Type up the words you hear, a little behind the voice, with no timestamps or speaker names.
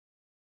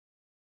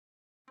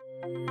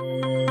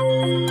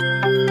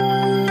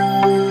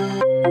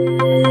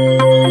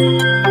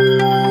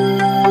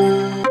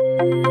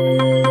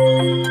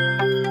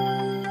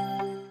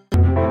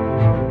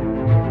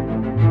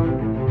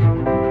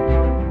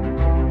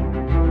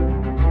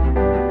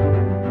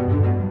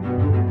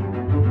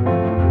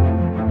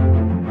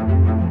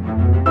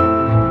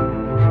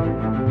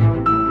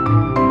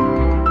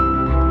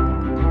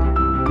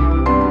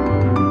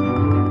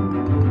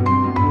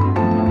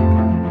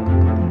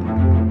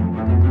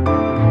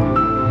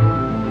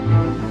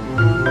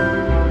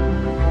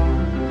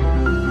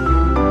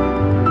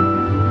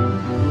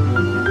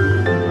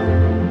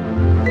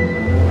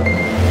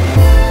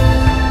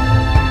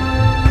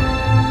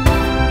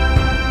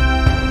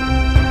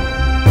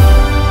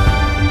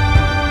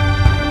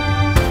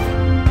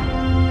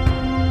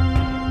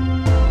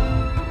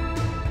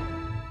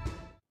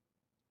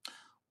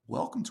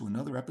Welcome to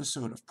another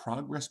episode of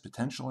Progress,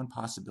 Potential, and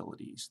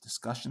Possibilities,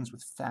 discussions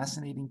with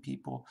fascinating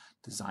people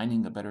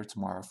designing a better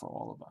tomorrow for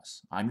all of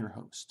us. I'm your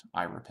host,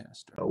 Ira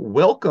Pastor.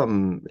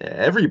 Welcome,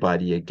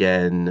 everybody,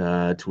 again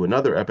to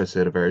another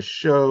episode of our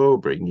show,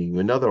 bringing you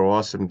another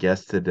awesome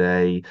guest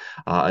today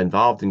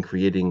involved in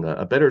creating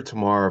a better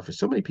tomorrow for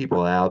so many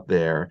people out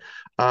there.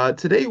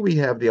 Today, we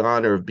have the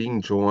honor of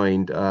being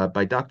joined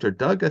by Dr.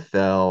 Doug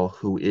Ethell,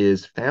 who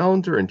is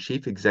founder and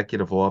chief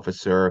executive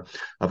officer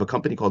of a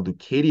company called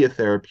Leucadia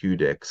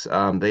Therapeutics.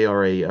 They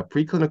are a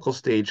preclinical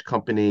stage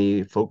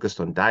company focused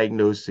on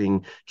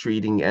diagnosing,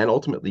 treating, and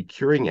ultimately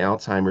curing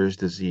Alzheimer's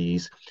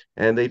disease.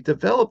 And they've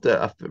developed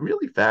a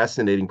really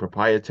fascinating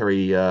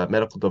proprietary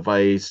medical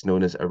device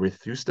known as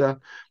Erythusta,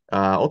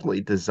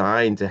 ultimately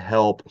designed to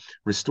help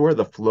restore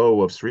the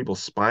flow of cerebral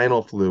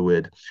spinal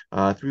fluid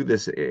through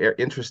this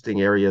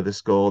interesting area of the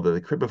skull,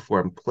 the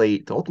cribriform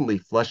plate, to ultimately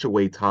flush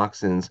away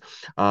toxins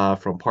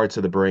from parts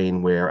of the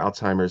brain where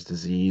Alzheimer's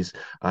disease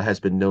has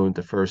been known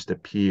to first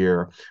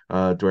appear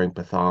during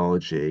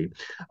pathology.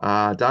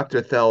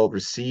 Dr. Ethell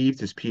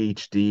received his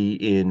Ph.D.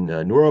 in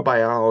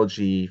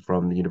neurobiology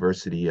from the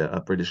University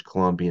of British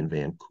Columbia in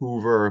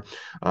Vancouver.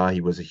 He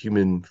was a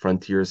Human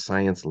Frontiers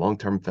Science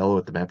long-term fellow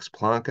at the Max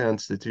Planck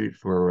Institute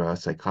for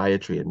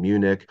Psychiatry in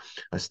Munich,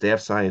 a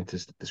staff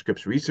scientist at the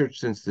Scripps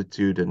Research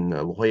Institute and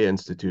the La Jolla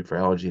Institute for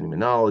Allergy and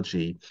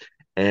Immunology,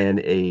 and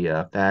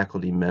a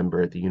faculty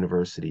member at the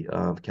University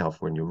of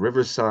California,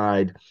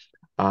 Riverside.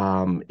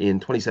 In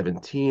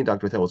 2017,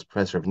 Dr. Ethell was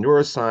Professor of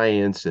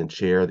Neuroscience and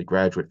Chair of the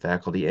Graduate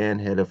Faculty and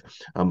Head of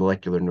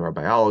Molecular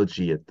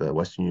Neurobiology at the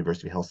Western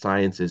University of Health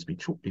Sciences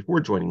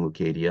before joining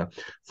Leucadia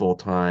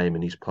full-time,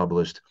 and he's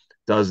published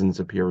dozens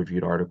of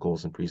peer-reviewed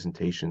articles and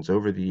presentations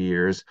over the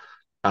years.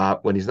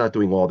 When he's not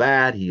doing all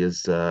that,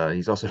 he's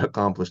also an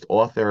accomplished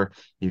author.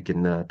 You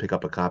can pick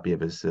up a copy of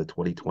his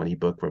 2020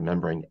 book,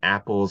 Remembering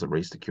Apples, A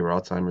Race to Cure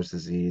Alzheimer's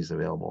Disease,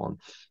 available on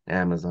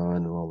Amazon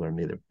and all their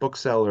major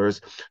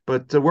booksellers.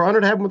 But we're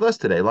honored to have him with us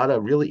today. A lot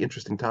of really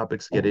interesting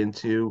topics to get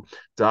into.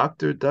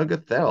 Dr. Doug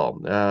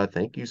Ethell,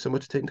 thank you so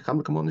much for taking the time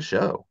to come on the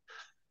show.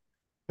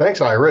 Thanks,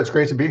 Ira. It's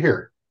great to be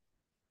here.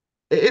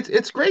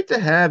 It's great to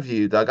have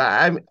you, Doug.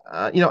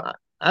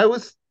 I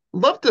was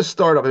love to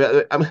start off.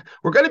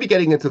 We're going to be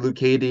getting into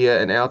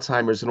Leucadia and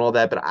Alzheimer's and all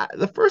that, but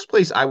the first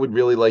place I would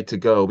really like to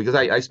go, because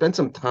I spent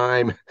some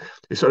time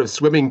sort of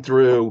swimming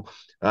through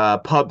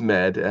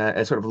PubMed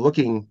and sort of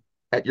looking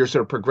at your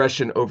sort of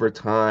progression over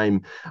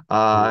time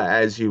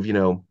as you've,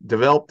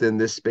 developed in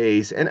this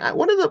space. And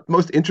one of the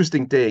most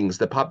interesting things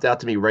that popped out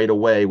to me right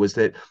away was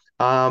that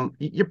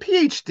your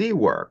PhD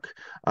work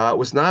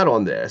was not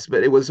on this,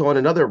 but it was on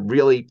another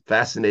really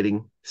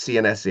fascinating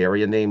CNS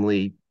area,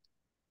 namely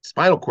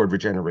spinal cord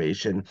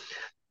regeneration.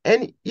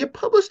 And you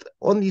published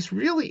on these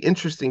really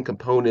interesting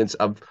components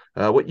of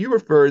what you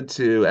referred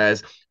to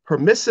as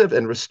permissive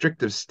and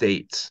restrictive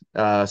states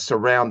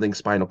surrounding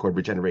spinal cord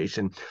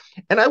regeneration.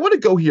 And I want to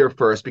go here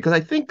first because I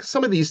think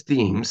some of these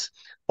themes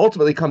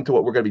ultimately come to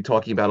what we're going to be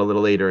talking about a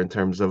little later in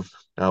terms of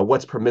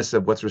what's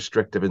permissive, what's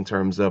restrictive in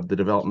terms of the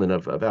development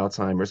of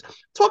Alzheimer's.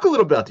 Talk a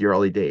little about the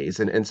early days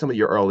and some of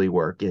your early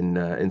work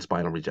in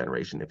spinal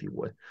regeneration, if you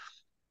would.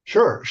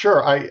 Sure.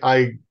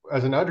 I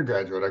as an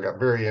undergraduate, I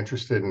got very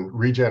interested in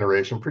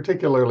regeneration,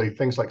 particularly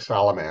things like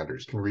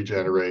salamanders can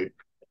regenerate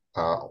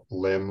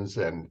limbs,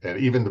 and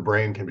even the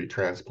brain can be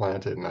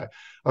transplanted. And I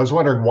was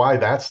wondering why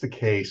that's the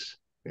case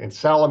in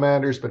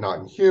salamanders, but not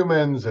in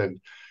humans. And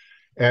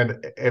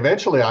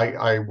eventually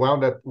I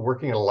wound up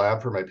working in a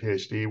lab for my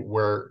PhD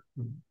where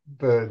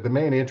the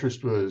main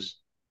interest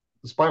was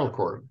the spinal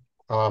cord.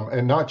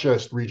 And not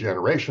just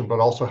regeneration, but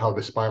also how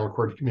the spinal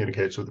cord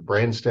communicates with the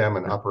brainstem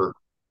and upper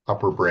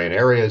brain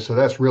areas. So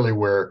that's really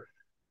where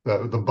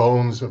the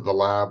bones of the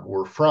lab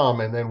were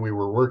from. And then we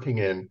were working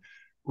in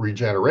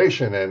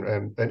regeneration.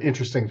 And an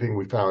interesting thing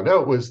we found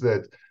out was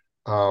that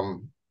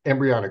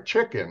embryonic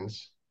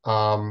chickens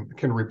can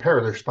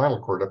repair their spinal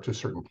cord up to a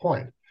certain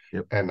point,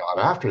 yep, and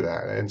not after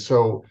that. And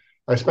so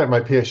I spent my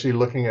PhD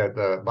looking at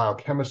the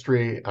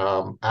biochemistry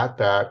at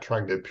that,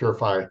 trying to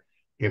purify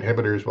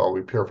inhibitors. Well,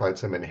 we purified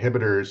some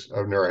inhibitors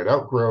of neurite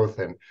outgrowth,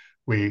 and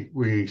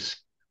we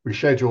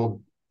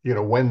scheduled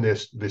when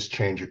this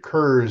change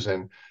occurs,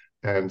 and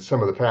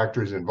some of the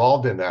factors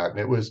involved in that. And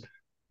it was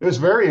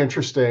very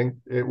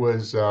interesting. It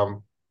was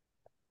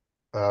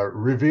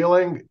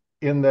revealing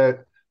in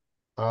that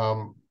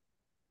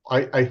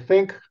I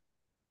think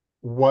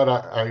what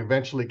I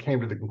eventually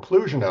came to the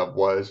conclusion of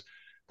was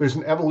there's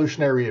an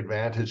evolutionary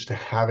advantage to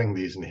having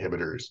these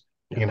inhibitors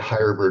in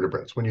higher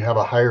vertebrates when you have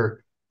a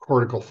higher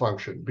cortical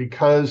function,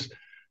 because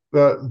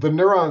the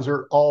neurons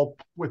are all,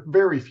 with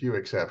very few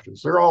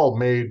exceptions, they're all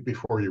made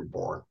before you're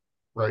born,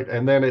 right?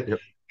 And then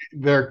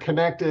they're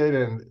connected,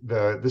 and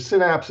the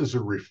synapses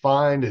are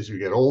refined as you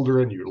get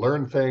older and you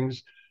learn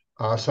things.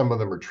 Some of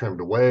them are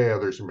trimmed away,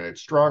 others are made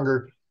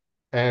stronger.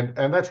 And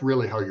that's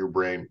really how your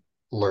brain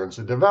learns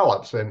and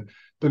develops. And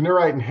the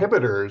neurite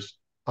inhibitors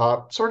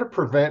sort of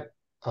prevent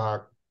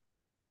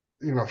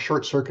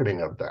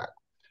short-circuiting of that,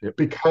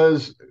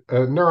 because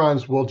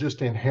neurons will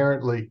just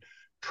inherently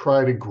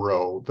try to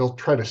grow. They'll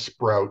try to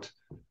sprout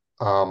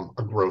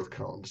a growth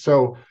cone.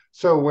 So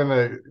when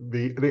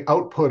the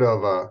output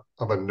of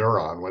a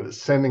neuron, when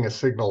it's sending a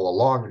signal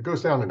along, it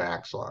goes down an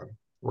axon,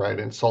 right?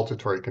 In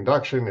saltatory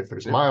conduction, if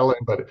there's myelin,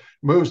 but it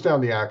moves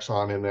down the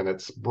axon and then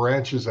it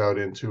branches out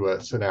into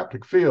a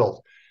synaptic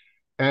field.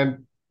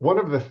 And one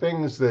of the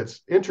things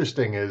that's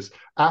interesting is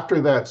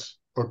after that's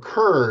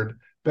occurred,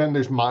 then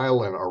there's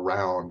myelin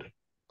around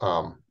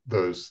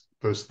those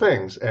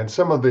things. And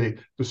some of the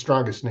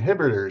strongest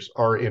inhibitors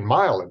are in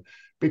myelin,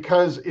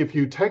 because if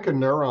you take a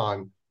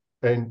neuron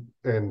and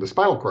the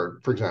spinal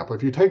cord, for example,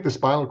 if you take the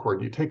spinal cord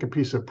and you take a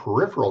piece of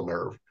peripheral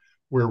nerve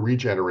where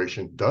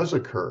regeneration does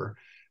occur,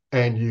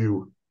 and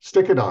you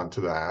stick it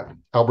onto that,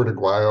 Albert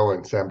Aguayo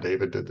and Sam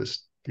David did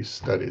these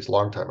studies a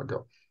long time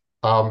ago.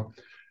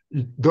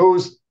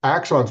 Those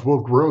axons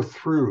will grow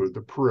through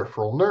the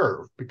peripheral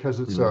nerve because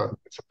it's a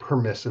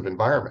permissive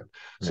environment.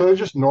 So they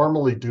just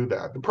normally do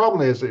that. The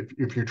problem is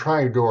if you're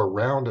trying to go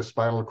around a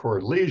spinal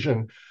cord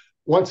lesion,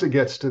 once it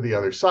gets to the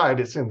other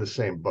side, it's in the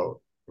same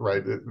boat,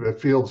 right? The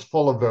field's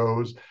full of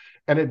those,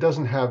 and it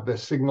doesn't have the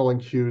signaling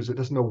cues. It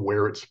doesn't know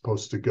where it's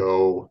supposed to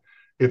go.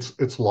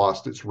 It's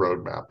lost its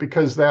roadmap,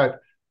 because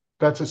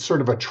that's a sort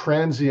of a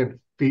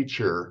transient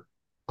feature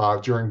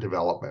during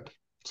development.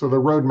 So the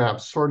roadmap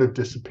sort of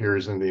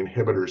disappears and the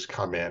inhibitors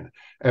come in,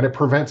 and it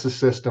prevents the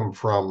system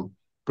from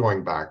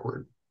going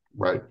backward,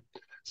 right?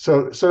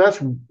 So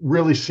that's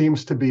really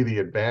seems to be the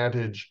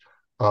advantage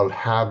of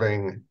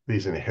having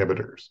these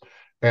inhibitors.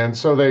 And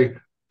so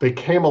they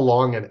came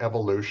along in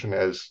evolution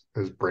as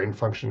brain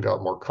function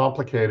got more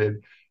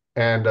complicated,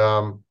 and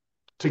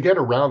to get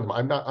around them,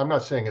 I'm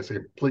not saying it's a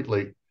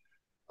completely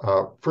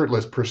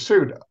fruitless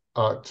pursuit.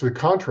 To the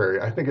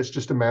contrary, I think it's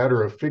just a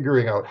matter of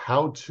figuring out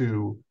how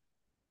to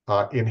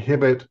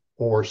inhibit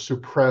or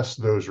suppress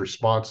those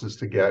responses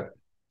to get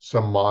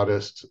some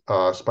modest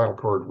spinal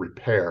cord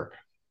repair.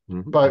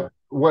 But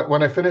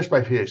when I finished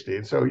my PhD,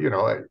 and so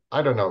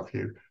I don't know if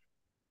you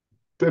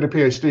did a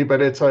PhD, but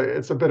it's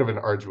a bit of an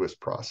arduous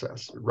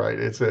process,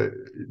 right?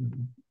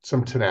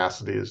 Some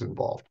tenacity is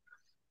involved.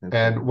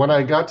 And when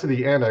I got to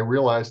the end, I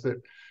realized that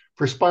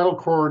for spinal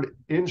cord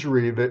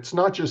injury, that's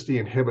not just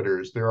the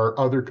inhibitors. There are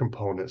other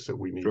components that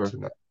we need to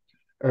know.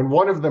 And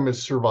one of them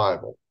is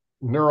survival.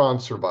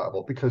 Neuron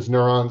survival, because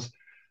neurons,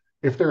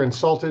 if they're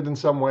insulted in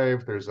some way,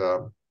 if there's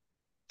a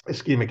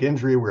ischemic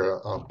injury where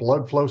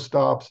blood flow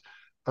stops,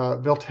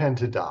 they'll tend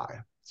to die.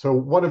 So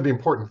one of the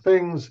important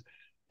things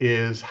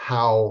is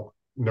how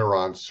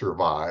neurons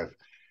survive.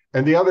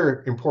 And the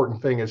other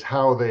important thing is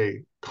how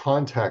they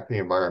contact the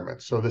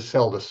environment. So the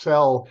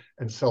cell-to-cell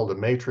and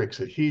cell-to-matrix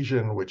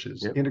adhesion, which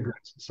is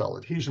integrants and cell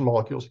adhesion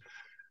molecules.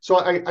 So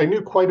I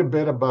knew quite a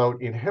bit about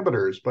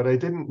inhibitors, but I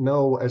didn't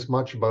know as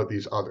much about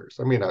these others.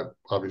 I mean, I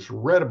obviously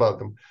read about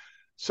them.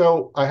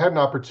 So I had an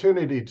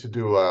opportunity to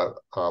do a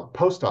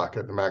postdoc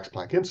at the Max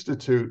Planck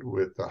Institute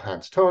with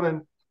Hans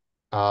Tonen,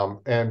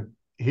 and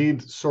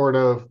he'd sort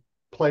of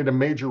played a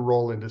major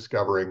role in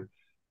discovering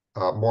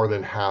more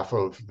than half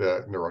of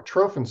the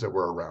neurotrophins that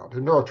were around.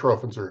 And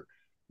neurotrophins are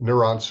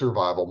neuron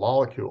survival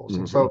molecules.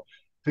 And so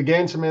to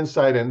gain some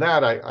insight in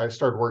that, I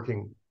started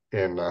working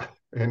in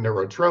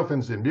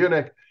neurotrophins in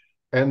Munich.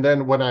 And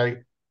then when I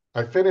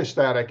finished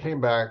that, I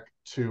came back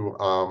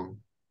to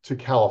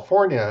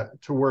California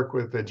to work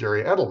with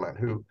Jerry Edelman,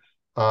 who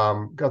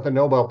got the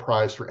Nobel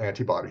Prize for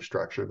antibody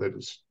structure.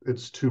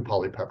 It's two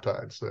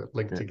polypeptides that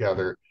link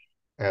together,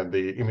 and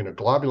the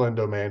immunoglobulin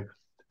domain.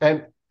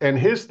 And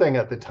his thing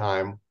at the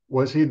time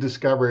was he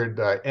discovered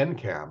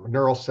NCAM,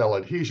 neural cell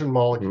adhesion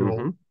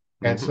molecule,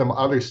 and some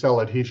other cell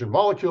adhesion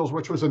molecules,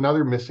 which was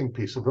another missing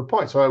piece of the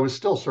point. So I was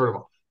still sort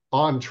of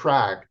on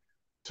track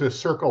to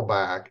circle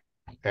back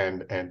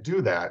and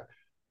do that.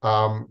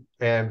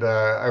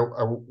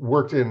 I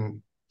worked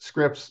in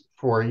Scripps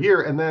for a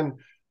year, and then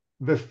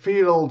the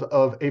field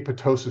of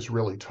apoptosis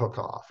really took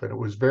off, and it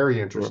was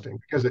very interesting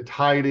because it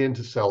tied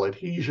into cell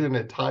adhesion,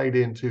 it tied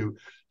into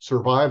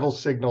survival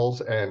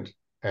signals, and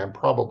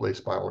probably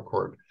spinal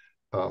cord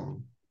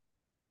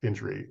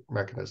injury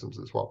mechanisms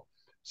as well.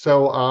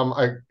 So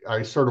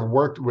I sort of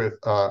worked with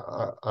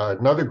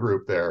another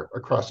group there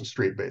across the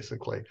street,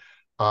 basically,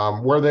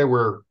 where they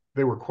were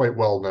they were quite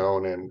well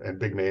known and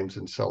big names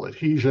in cell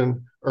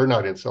adhesion, or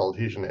not in cell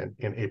adhesion,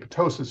 in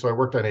apoptosis. So I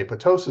worked on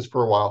apoptosis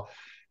for a while.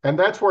 And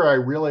that's where I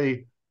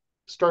really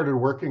started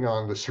working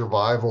on the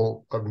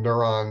survival of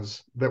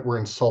neurons that were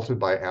insulted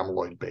by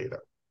amyloid beta.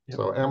 Yep.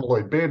 So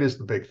amyloid beta is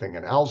the big thing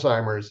in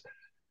Alzheimer's.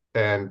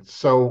 And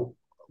so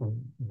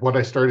what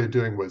I started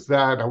doing was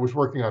that. I was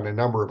working on a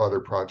number of other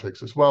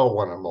projects as well,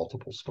 one on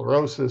multiple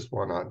sclerosis,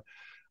 one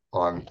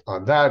on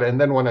that. And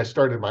then when I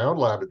started my own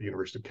lab at the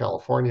University of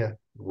California,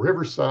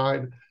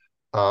 Riverside,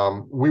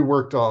 we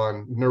worked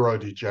on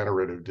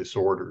neurodegenerative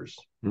disorders.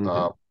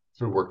 So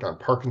we worked on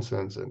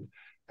Parkinson's and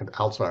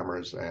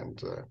Alzheimer's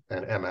and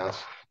MS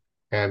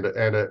and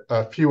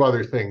a few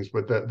other things,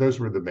 but those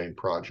were the main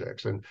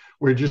projects. And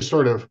we just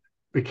sort of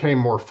became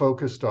more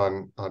focused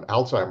on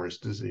Alzheimer's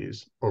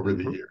disease over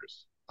the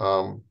years.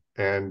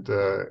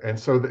 And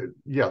so the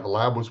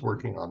lab was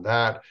working on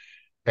that.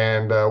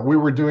 And we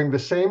were doing the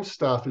same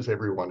stuff as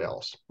everyone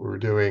else. We were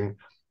doing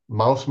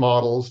mouse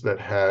models that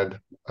had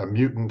a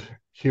mutant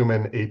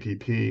human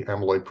APP,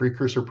 amyloid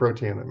precursor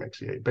protein that makes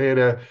the A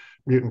beta,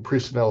 mutant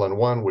presenilin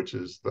 1, which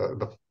is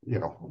the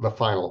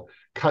final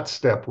cut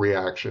step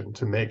reaction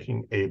to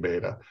making A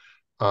beta,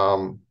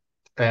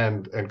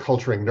 and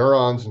culturing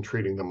neurons and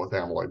treating them with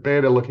amyloid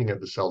beta, looking at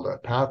the cell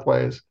death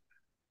pathways.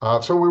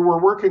 So we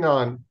were working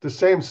on the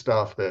same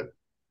stuff that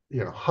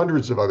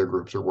hundreds of other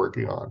groups are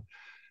working on.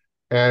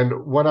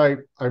 And when I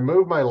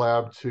moved my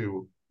lab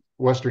to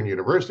Western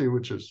University,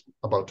 which is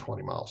about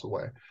 20 miles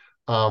away,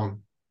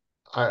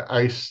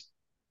 I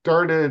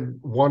started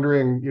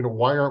wondering,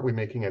 why aren't we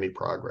making any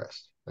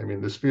progress? I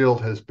mean, this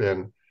field has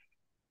been,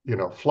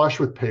 flush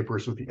with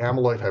papers with the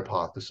amyloid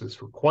hypothesis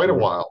for quite a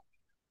while,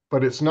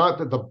 but it's not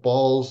that the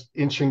ball's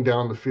inching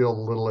down the field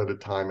a little at a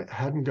time. It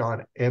hadn't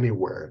gone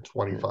anywhere in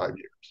 25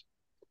 years.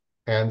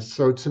 And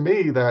so to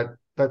me, that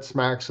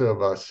smacks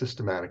of a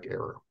systematic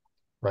error,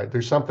 right?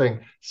 There's something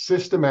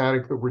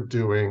systematic that we're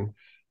doing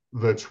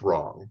that's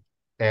wrong.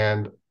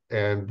 And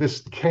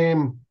this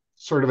came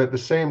sort of at the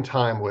same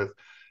time with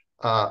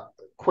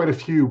quite a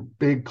few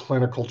big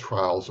clinical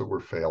trials that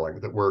were failing,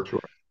 that were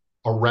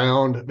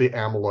around the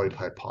amyloid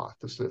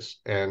hypothesis.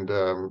 And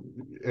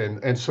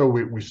so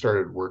we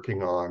started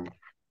working on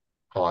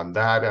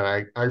that.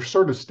 And I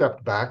sort of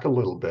stepped back a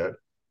little bit,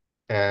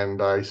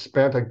 and I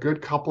spent a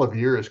good couple of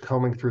years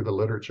combing through the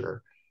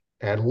literature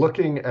and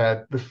looking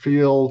at the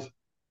field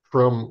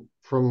from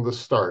the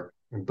start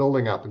and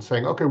building up and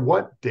saying, okay,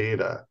 what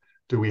data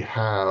do we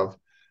have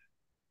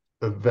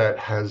that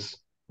has,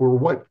 or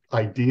what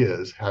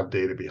ideas have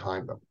data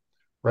behind them,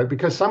 right?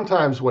 Because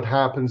sometimes what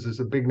happens is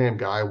a big name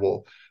guy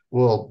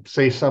will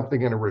say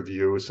something in a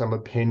review, some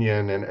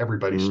opinion, and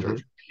everybody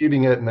starts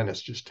repeating it, and then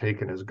it's just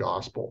taken as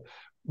gospel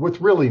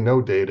with really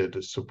no data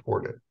to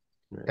support it.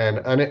 Right.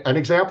 And an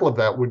example of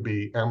that would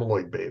be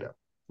amyloid beta,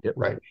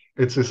 right?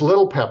 It's this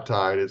little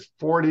peptide. It's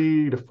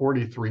 40 to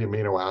 43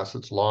 amino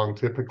acids long,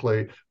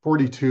 typically.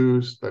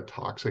 42's the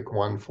toxic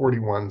one,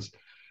 41's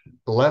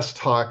less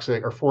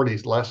toxic, or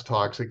 40's less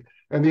toxic,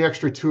 and the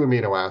extra 2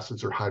 amino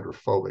acids are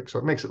hydrophobic, so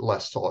it makes it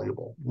less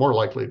soluble, more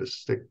likely to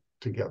stick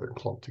together and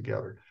clump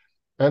together.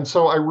 And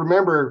so I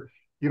remember,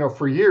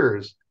 for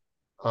years,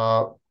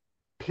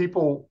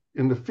 people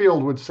in the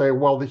field would say,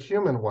 well, the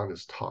human one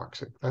is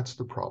toxic. That's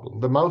the problem.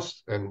 The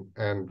mouse and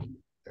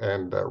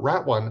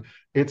rat one,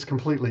 it's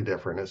completely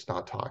different. It's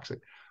not toxic.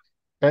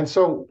 And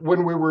so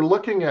when we were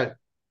looking at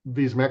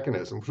these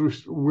mechanisms,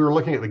 we were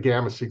looking at the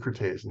gamma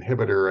secretase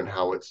inhibitor and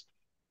how it's,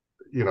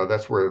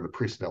 that's where the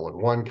presenilin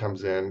 1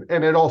 comes in.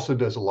 And it also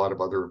does a lot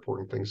of other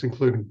important things,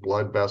 including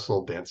blood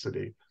vessel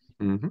density.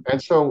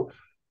 And so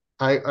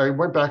I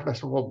went back and I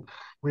said, well,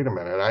 wait a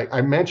minute.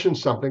 I mentioned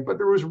something, but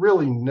there was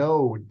really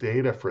no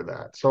data for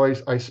that. So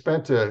I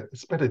spent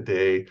a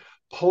day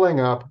pulling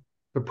up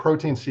the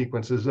protein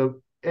sequences of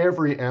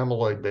every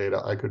amyloid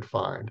beta I could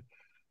find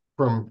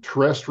from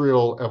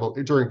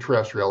during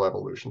terrestrial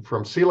evolution,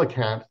 from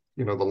coelacanth,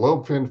 the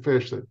lobe-finned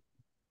fish that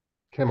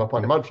came up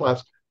on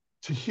mudflats,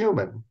 to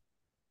human.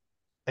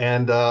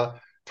 And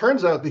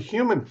turns out the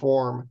human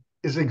form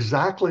is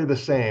exactly the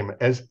same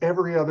as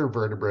every other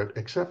vertebrate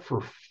except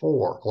for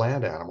 4,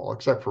 land animal,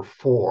 except for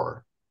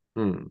 4.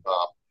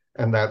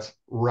 And that's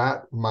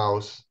rat,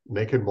 mouse,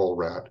 naked mole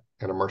rat,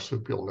 and a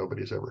marsupial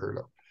nobody's ever heard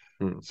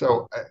of.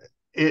 So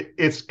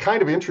it's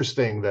kind of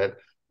interesting that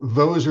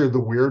those are the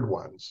weird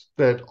ones,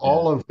 that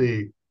all of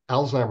the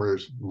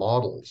Alzheimer's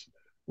models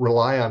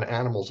rely on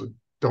animals that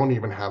don't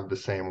even have the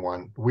same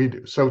one we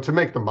do. So to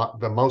make the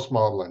mouse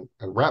model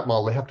and rat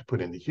model, they have to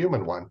put in the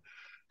human one.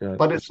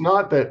 But it's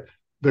not that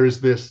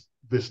there's this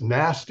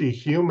nasty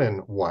human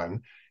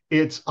one.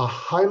 It's a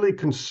highly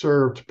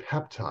conserved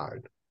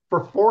peptide.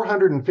 For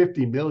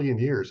 450 million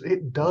years,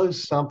 it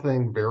does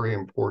something very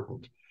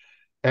important.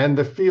 And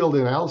the field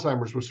in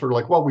Alzheimer's was sort of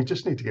like, well, we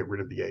just need to get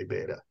rid of the A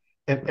beta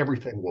and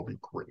everything will be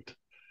great.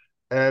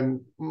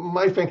 And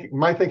my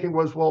thinking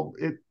was, well,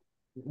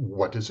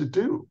 what does it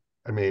do?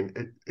 I mean,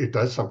 it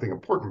does something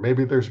important.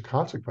 Maybe there's a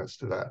consequence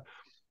to that.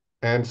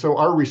 And so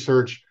our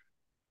research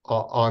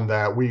on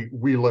that,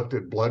 we looked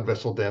at blood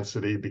vessel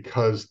density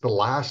because the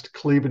last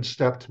cleavage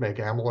step to make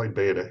amyloid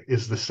beta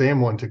is the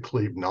same one to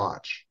cleave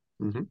Notch.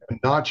 Mm-hmm. And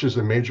Notch is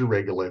a major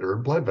regulator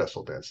of blood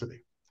vessel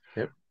density.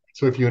 Yep.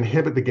 So if you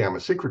inhibit the gamma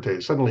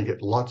secretase, suddenly you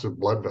get lots of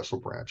blood vessel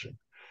branching.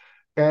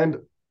 And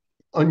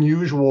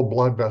unusual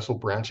blood vessel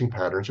branching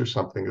patterns are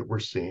something that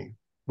was seen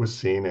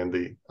in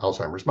the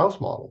Alzheimer's mouse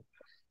model.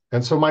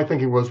 And so my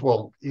thinking was,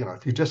 well,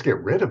 if you just get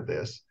rid of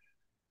this,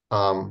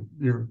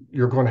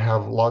 you're going to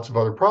have lots of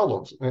other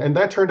problems. And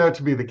that turned out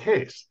to be the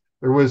case.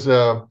 There was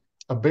a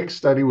big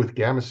study with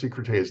gamma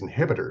secretase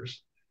inhibitors.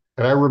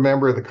 And I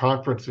remember the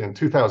conference in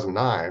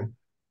 2009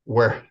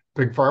 where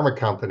big pharma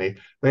company,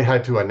 they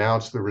had to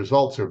announce the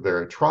results of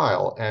their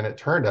trial. And it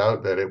turned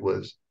out that it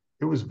was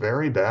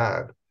very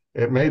bad.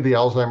 It made the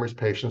Alzheimer's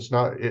patients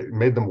it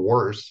made them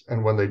worse.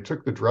 And when they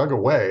took the drug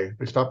away,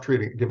 they stopped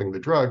giving the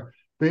drug,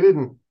 they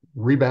didn't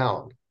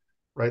rebound,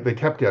 right? They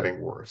kept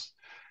getting worse.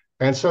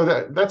 And so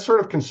that sort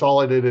of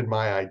consolidated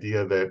my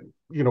idea that,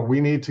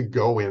 we need to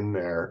go in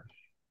there,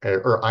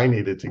 or I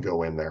needed to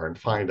go in there and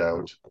find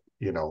out,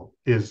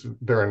 is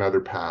there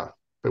another path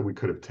that we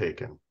could have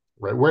taken,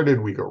 right? Where did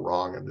we go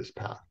wrong in this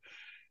path?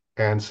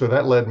 And so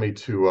that led me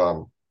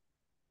to,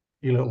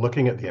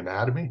 looking at the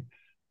anatomy.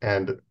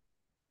 And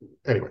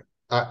anyway,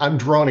 I'm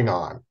droning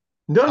on.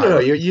 No.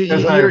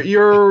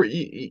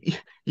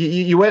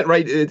 You went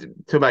right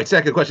to my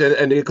second question,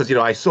 and because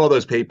I saw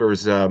those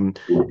papers in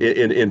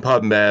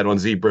PubMed on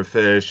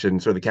zebrafish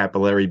and sort of the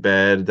capillary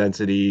bed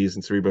densities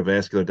and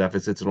cerebrovascular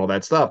deficits and all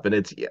that stuff, and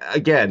it's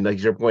again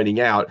like you're pointing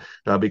out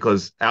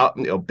because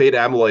beta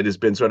amyloid has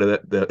been sort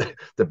of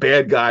the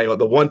bad guy or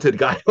the wanted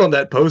guy on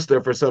that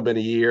poster for so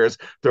many years.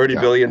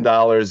 $30 billion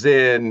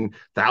in,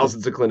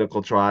 thousands of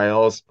clinical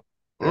trials.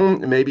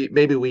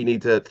 Maybe we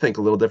need to think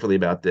a little differently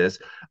about this.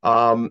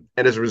 And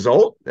as a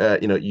result,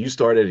 you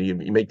started, you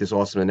make this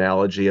awesome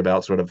analogy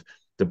about sort of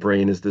the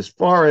brain is this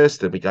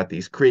forest, and we got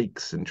these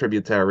creeks and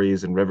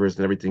tributaries and rivers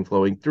and everything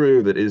flowing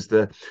through that is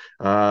the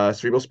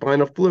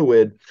cerebrospinal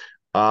fluid,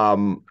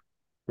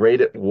 right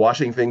at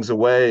washing things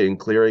away and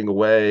clearing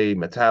away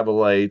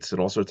metabolites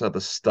and all sorts of other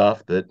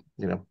stuff that,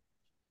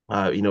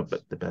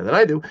 but better than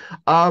I do.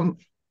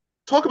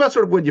 Talk about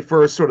sort of when you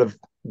first sort of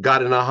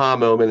got an aha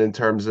moment in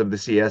terms of the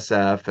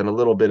CSF and a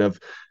little bit of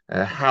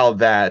how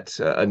that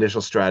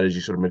initial strategy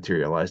sort of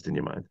materialized in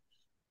your mind.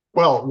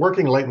 Well,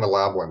 working late in the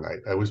lab one night,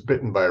 I was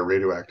bitten by a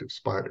radioactive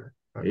spider.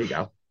 There you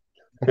go.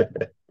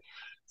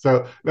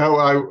 So now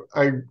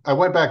I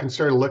went back and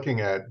started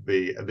looking at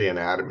the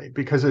anatomy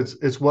because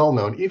it's well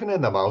known, even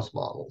in the mouse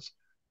models,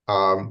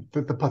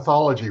 that the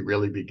pathology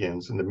really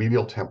begins in the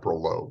medial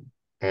temporal lobe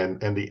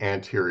and the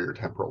anterior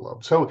temporal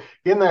lobe. So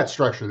in that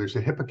structure, there's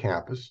a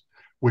hippocampus,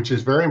 which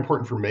is very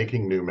important for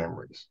making new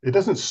memories. It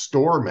doesn't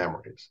store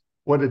memories.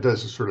 What it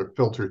does is sort of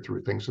filter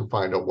through things and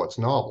find out what's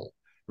novel.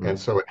 Mm-hmm. And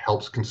so it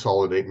helps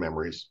consolidate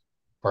memories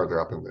farther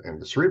up in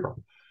the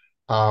cerebrum.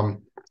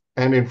 And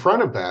in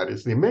front of that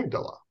is the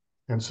amygdala.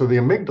 And so the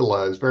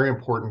amygdala is very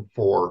important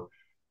for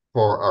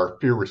our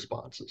fear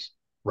responses,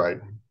 right?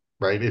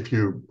 Right. If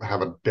you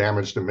have a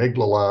damaged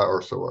amygdala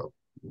or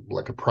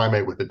like a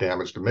primate with a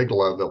damaged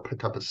amygdala, they'll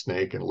pick up a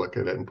snake and look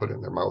at it and put it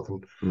in their mouth.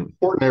 And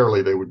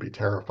ordinarily they would be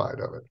terrified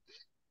of it.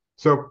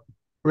 So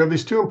we have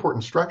these two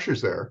important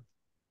structures there.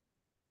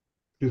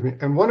 Excuse me.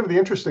 And one of the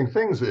interesting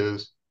things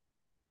is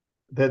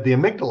that the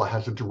amygdala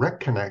has a direct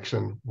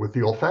connection with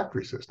the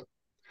olfactory system.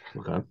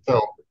 Okay.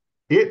 So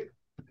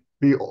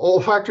the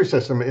olfactory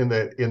system in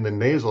the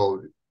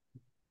nasal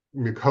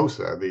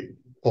mucosa, the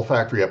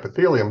olfactory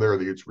epithelium, there are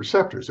these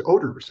receptors,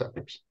 odor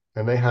receptors,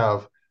 and they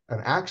have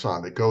an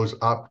axon that goes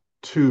up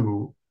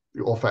to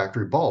the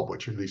olfactory bulb,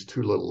 which are these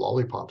two little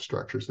lollipop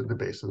structures at the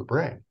base of the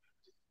brain.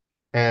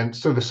 And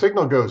so the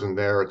signal goes in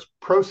there, it's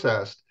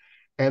processed,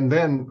 and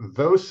then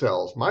those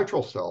cells,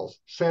 mitral cells,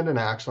 send an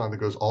axon that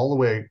goes all the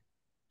way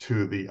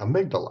to the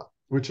amygdala,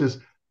 which is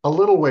a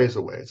little ways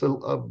away. It's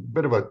a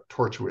bit of a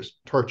tortuous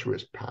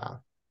path.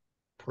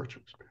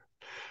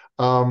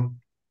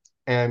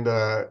 And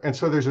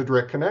so there's a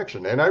direct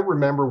connection. And I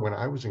remember when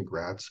I was in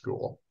grad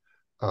school,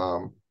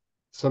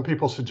 some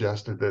people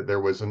suggested that there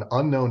was an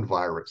unknown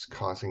virus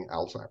causing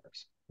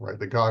Alzheimer's, right?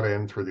 That got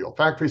in through the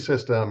olfactory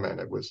system, and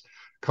it was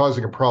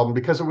causing a problem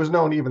because it was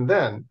known even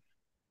then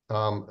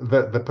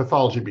that the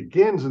pathology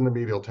begins in the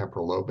medial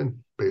temporal lobe and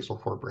basal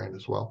forebrain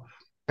as well,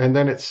 and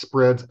then it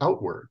spreads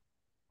outward,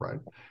 right?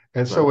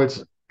 And so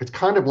it's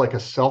kind of like a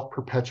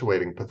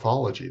self-perpetuating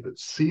pathology that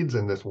seeds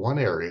in this one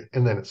area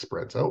and then it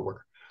spreads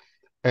outward.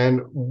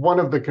 And one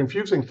of the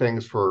confusing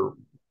things for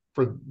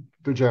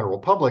the general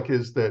public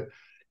is that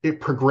it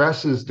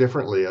progresses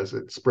differently as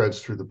it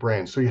spreads through the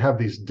brain. So you have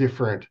these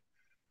different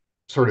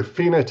sort of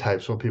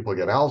phenotypes when people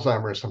get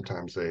Alzheimer's.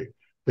 Sometimes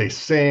they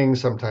sing,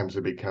 sometimes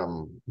they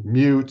become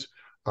mute,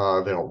 they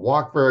don't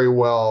walk very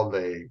well,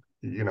 they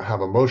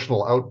have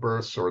emotional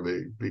outbursts, or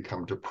they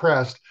become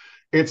depressed.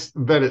 It's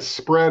that it's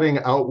spreading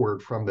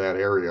outward from that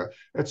area.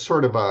 It's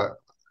sort of a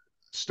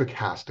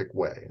stochastic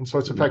way. And so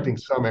it's affecting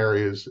some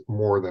areas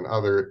more than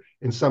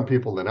in some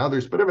people than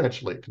others, but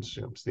eventually it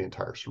consumes the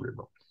entire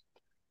cerebrum.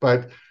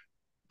 but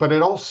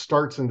it all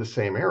starts in the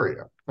same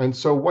area. And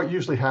so what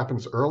usually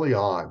happens early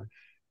on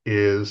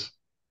is,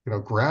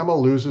 grandma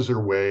loses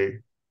her way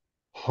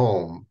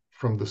home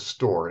from the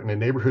store in a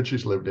neighborhood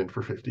she's lived in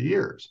for 50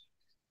 years,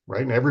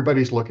 right? And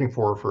everybody's looking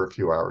for her for a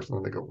few hours. And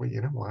then they go, well,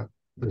 you know what?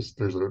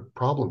 There's a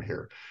problem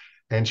here.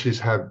 And she's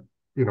had,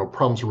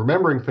 problems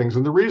remembering things.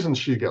 And the reason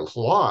she gets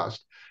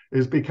lost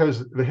is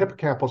because the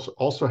hippocampus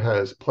also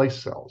has place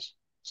cells.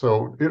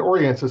 So it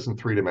orients us in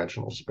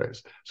three-dimensional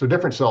space. So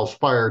different cells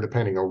fire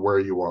depending on where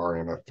you are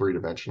in a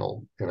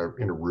three-dimensional, in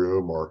a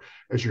room, or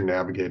as you're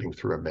navigating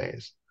through a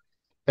maze.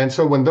 And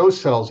so when those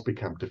cells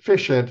become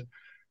deficient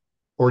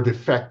or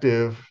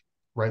defective,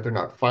 right, they're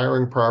not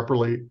firing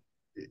properly,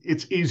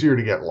 it's easier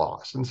to get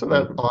lost. And so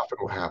that often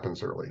what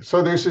happens early.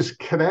 So there's this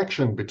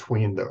connection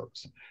between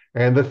those.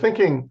 And the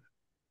thinking,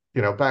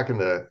 back in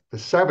the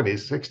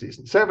 70s, 60s,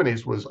 and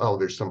 70s was, oh,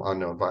 there's some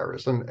unknown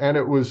virus. And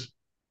it was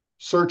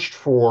searched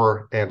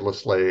for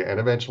endlessly, and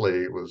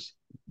eventually it was,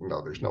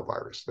 no, there's no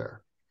virus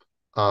there.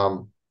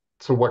 So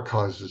what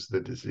causes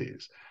the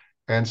disease?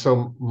 And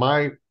so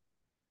my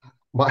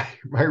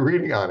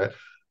reading on it,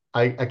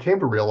 I came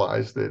to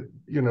realize that,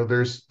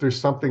 there's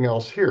something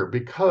else here,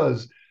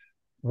 because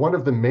one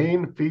of the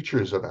main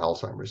features of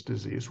Alzheimer's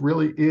disease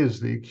really is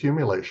the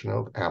accumulation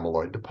of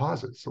amyloid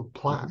deposits, so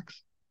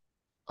plaques.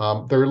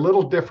 They're a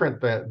little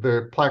different. That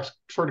the plaques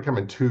sort of come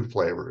in two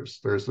flavors.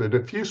 There's the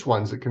diffuse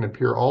ones that can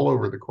appear all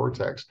over the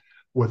cortex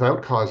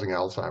without causing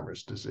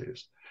Alzheimer's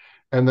disease.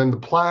 And then the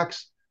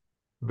plaques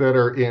that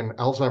are in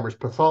Alzheimer's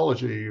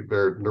pathology,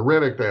 they're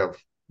neuritic, they have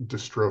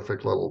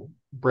dystrophic little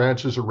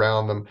branches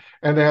around them,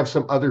 and they have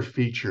some other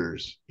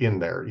features in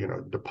there,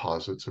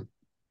 deposits of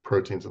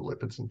proteins and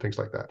lipids and things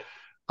like that,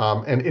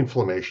 and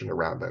inflammation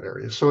around that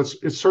area. So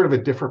it's sort of a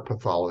different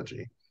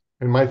pathology.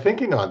 And my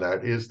thinking on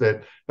that is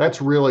that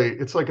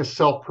it's like a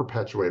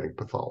self-perpetuating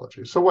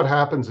pathology. So what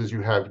happens is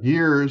you have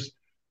years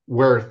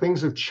where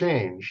things have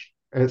changed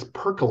and it's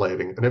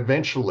percolating, and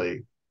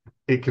eventually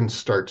it can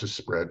start to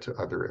spread to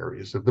other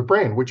areas of the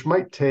brain, which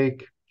might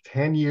take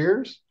 10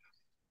 years.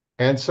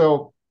 And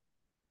so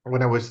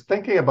when I was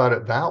thinking about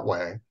it that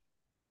way,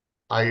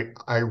 I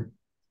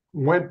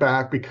went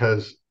back,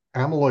 because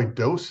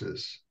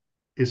amyloidosis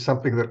is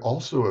something that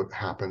also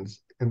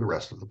happens in the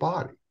rest of the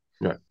body.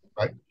 Yeah.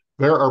 Right?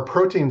 There are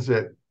proteins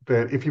that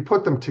if you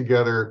put them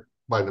together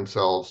by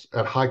themselves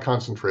at high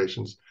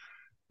concentrations,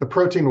 the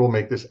protein will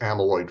make this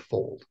amyloid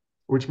fold,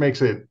 which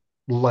makes it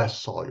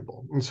less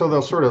soluble. And so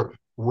they'll sort of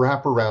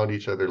wrap around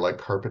each other like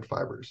carpet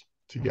fibers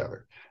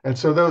together. And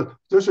so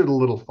those are the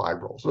little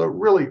fibrils. So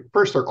really,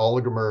 first they're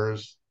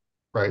oligomers,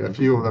 right? A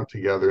few of them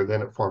together,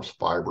 then it forms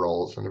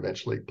fibrils and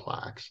eventually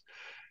plaques.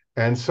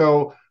 And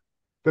so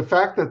the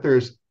fact that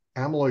there's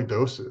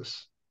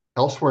amyloidosis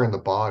elsewhere in the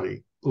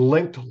body,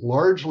 linked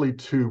largely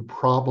to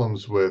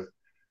problems with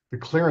the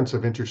clearance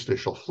of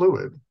interstitial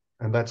fluid,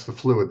 and that's the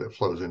fluid that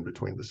flows in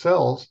between the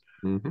cells.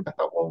 I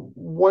thought, well,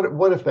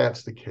 what if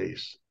that's the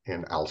case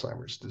in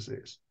Alzheimer's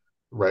disease,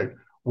 right?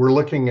 We're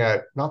looking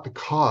at not the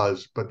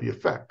cause, but the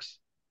effects,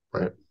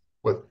 right?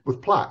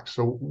 With plaques.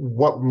 So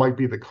what might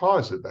be the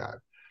cause of that?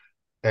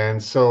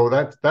 And so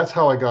that's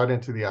how I got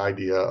into the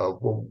idea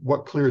of, well,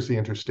 what clears the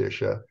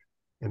interstitia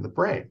in the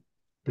brain?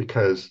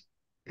 Because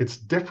it's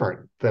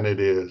different than it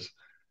is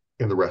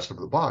in the rest of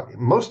the body.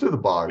 Most of the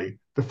body,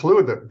 the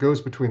fluid that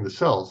goes between the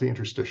cells, the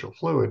interstitial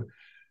fluid,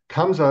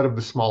 comes out of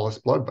the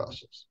smallest blood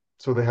vessels.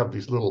 So they have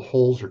these little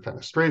holes or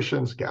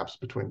fenestrations, gaps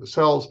between the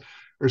cells.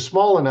 They're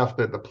small enough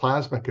that the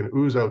plasma can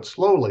ooze out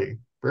slowly,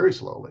 very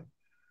slowly,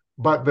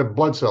 but the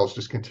blood cells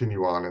just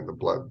continue on in the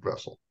blood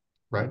vessel,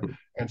 right?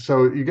 And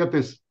so you get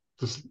this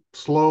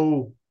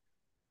slow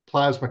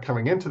plasma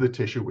coming into the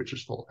tissue, which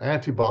is full of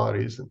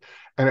antibodies,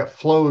 and it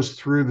flows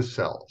through the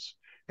cells,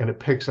 and it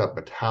picks up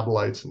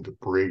metabolites and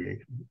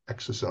debris,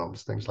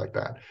 exosomes, things like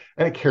that,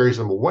 and it carries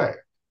them away.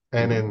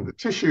 And in the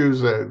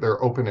tissues,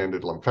 they're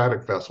open-ended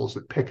lymphatic vessels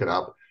that pick it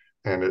up,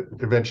 and it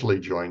eventually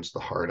joins the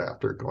heart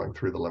after going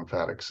through the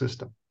lymphatic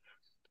system.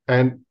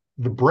 And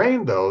the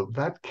brain, though,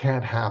 that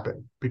can't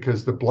happen,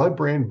 because the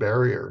blood-brain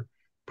barrier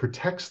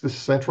protects the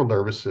central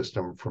nervous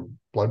system from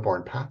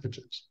blood-borne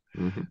pathogens.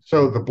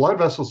 So the blood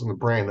vessels in the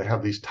brain, they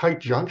have these tight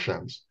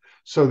junctions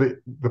so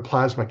that the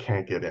plasma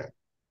can't get in.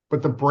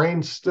 But the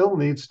brain still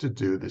needs to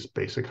do this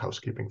basic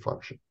housekeeping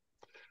function.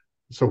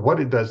 So what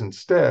it does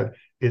instead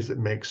is it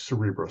makes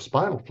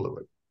cerebrospinal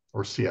fluid,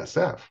 or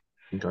CSF,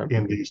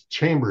 in these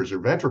chambers or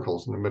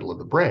ventricles in the middle of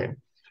the brain.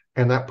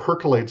 And that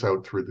percolates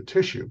out through the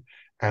tissue.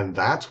 And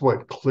that's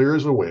what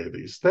clears away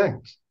these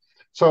things.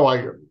 So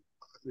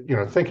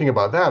thinking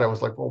about that, I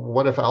was like, well,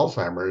 what if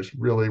Alzheimer's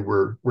really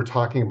we're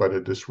talking about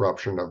a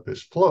disruption of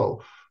this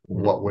flow?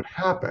 What would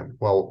happen?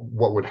 Well,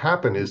 what would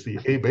happen is the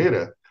A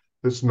beta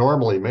that's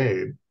normally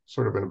made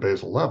sort of in a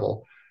basal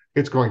level,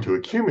 it's going to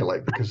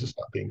accumulate because it's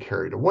not being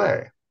carried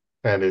away.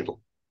 And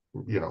it'll,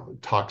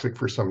 toxic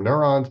for some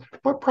neurons,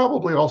 but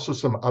probably also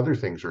some other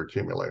things are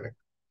accumulating,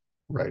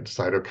 right?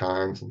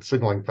 Cytokines and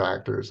signaling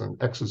factors and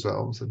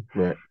exosomes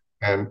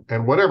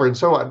and whatever. And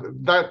so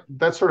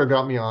that sort of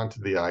got me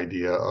onto the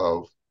idea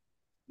of,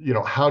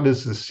 how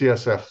does the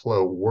CSF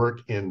flow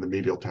work in the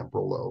medial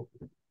temporal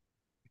lobe?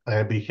 And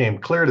it became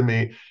clear to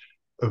me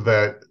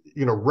that,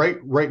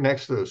 right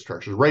next to those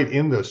structures, right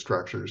in those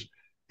structures,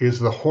 is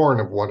the horn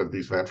of one of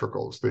these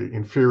ventricles, the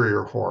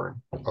inferior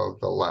horn of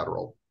the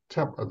lateral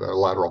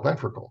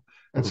ventricle.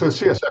 And so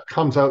CSF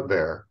comes out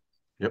there,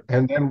 Yep.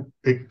 and then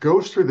it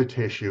goes through the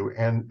tissue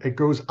and it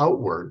goes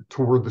outward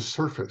toward the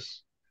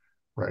surface,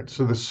 right?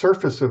 So the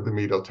surface of the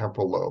medial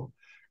temporal lobe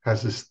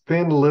has this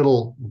thin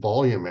little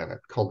volume in it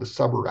called the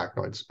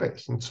subarachnoid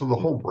space. And so the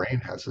whole brain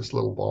has this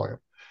little volume.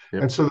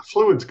 Yep. And so the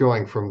fluid's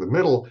going from the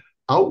middle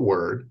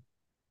outward,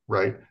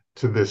 right,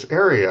 to this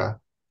area,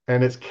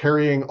 and it's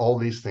carrying all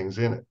these things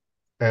in it.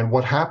 And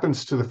what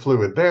happens to the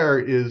fluid there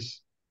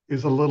is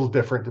a little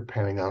different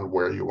depending on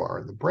where you are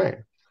in the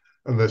brain.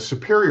 In the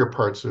superior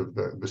parts of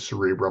the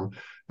cerebrum,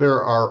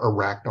 there are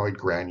arachnoid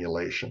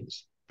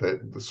granulations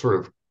that sort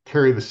of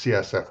carry the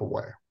CSF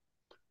away,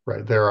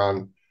 right?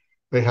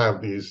 They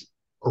have these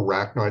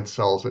arachnoid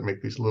cells that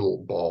make these little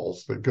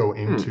balls that go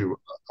into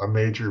a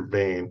major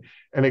vein,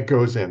 and it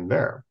goes in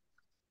there.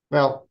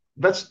 Now,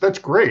 that's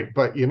great,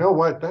 but you know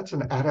what? That's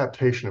an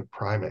adaptation of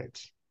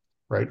primates,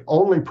 right?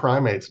 Only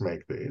primates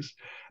make these,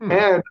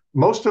 and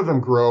most of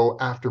them grow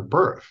after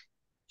birth.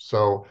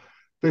 So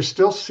there's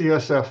still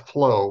CSF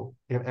flow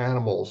in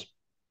animals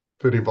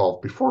that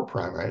evolved before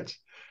primates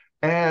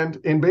and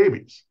in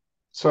babies.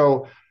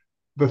 So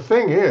the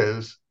thing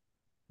is,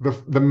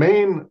 the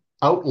main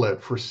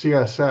outlet for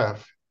CSF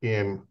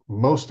in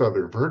most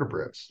other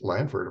vertebrates,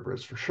 land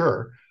vertebrates for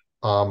sure,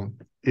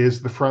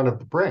 is the front of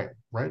the brain,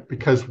 right?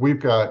 Because we've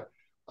got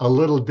a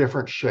little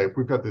different shape.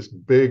 We've got this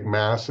big,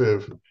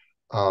 massive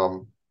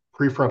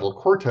prefrontal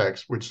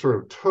cortex, which sort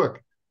of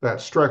took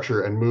that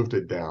structure and moved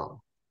it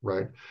down,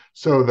 right?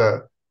 So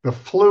the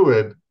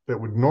fluid that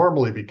would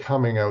normally be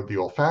coming out the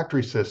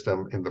olfactory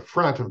system in the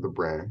front of the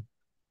brain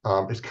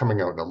is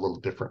coming out a little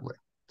differently.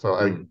 So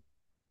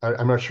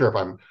I'm not sure if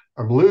I'm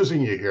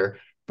losing you here,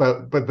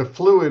 but the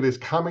fluid is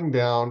coming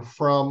down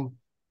from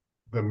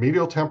the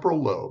medial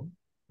temporal lobe,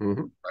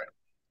 right?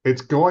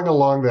 It's going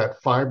along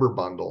that fiber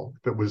bundle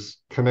that was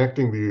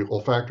connecting the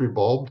olfactory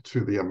bulb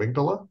to the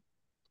amygdala,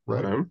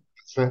 right?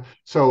 Okay.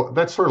 So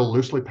that's sort of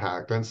loosely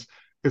packed, and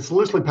it's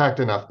loosely packed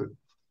enough that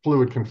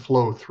fluid can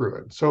flow through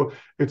it. So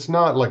it's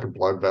not like a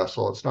blood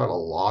vessel. It's not a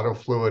lot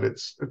of fluid.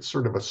 It's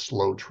sort of a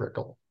slow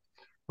trickle,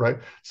 right?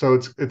 So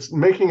it's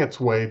making its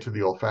way to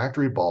the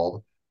olfactory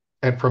bulb,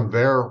 and from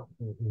there,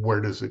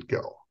 where does it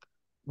go?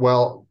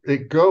 Well,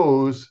 it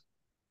goes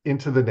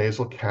into the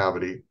nasal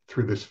cavity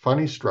through this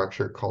funny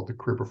structure called the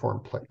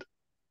cribriform plate.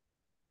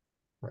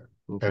 Right.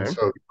 Okay. And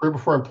so the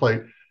cribriform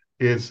plate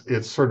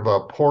it's sort of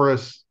a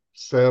porous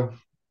sieve.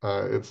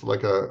 It's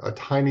like a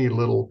tiny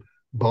little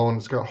bone.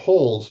 It's got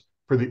holes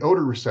for the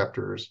odor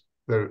receptors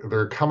that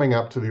are coming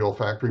up to the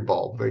olfactory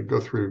bulb.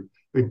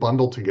 They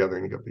bundle together,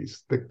 and you get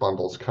these thick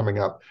bundles coming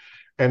up.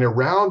 And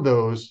around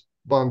those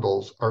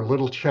bundles are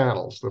little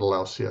channels that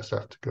allow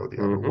CSF to go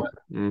the other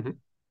way.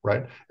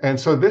 Right. And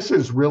so this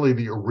is really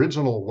the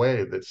original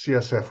way that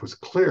CSF was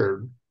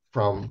cleared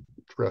from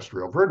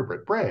terrestrial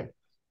vertebrate brain,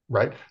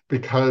 right?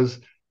 Because,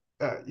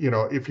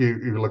 if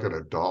you look at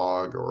a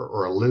dog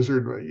or a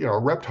lizard, a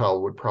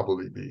reptile would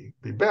probably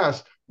be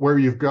best, where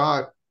you've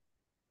got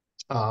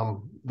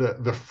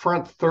the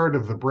front third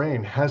of the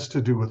brain has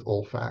to do with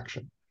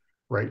olfaction,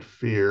 right?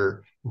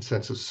 Fear and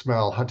sense of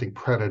smell, hunting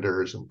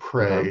predators and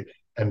prey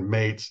and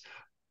mates,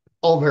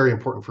 all very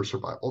important for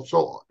survival.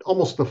 So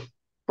almost the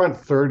front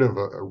third of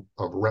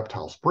a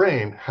reptile's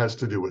brain has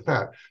to do with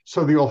that.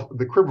 So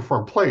the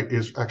cribriform plate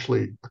is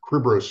actually a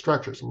cribrose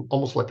structure, it's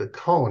almost like a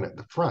cone at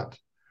the front,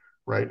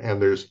 right?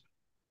 And there's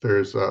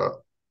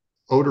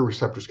odor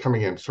receptors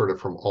coming in sort of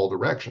from all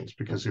directions,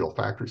 because the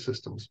olfactory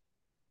system's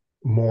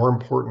more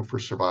important for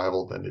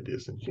survival than it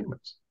is in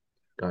humans,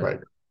 right?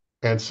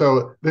 And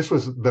so this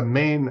was the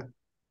main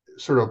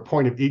sort of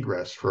point of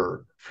egress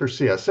for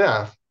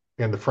CSF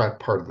in the front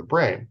part of the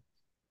brain.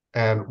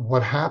 And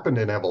what happened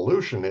in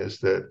evolution is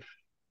that,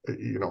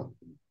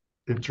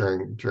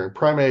 during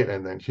primate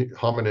and then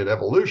hominid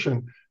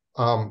evolution,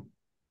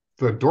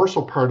 the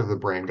dorsal part of the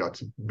brain got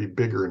to be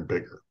bigger and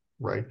bigger,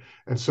 right?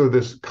 And so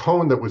this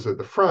cone that was at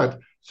the front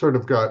sort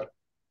of got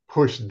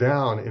pushed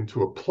down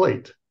into a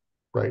plate,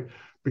 right?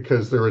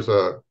 Because there was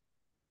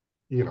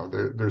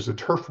there's a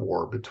turf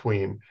war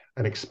between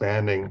an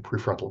expanding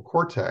prefrontal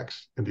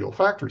cortex and the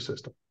olfactory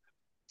system.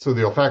 So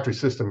the olfactory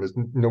system is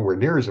nowhere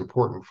near as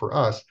important for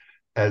us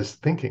as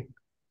thinking,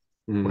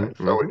 right?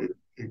 So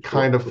it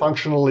kind of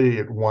functionally,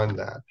 it won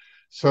that.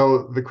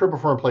 So the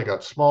cribriform plate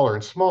got smaller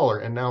and smaller,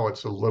 and now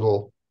it's a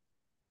little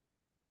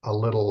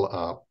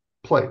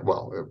plate.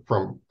 Well,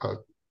 from a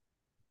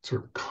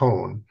sort of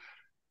cone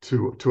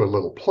to a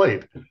little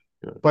plate,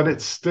 but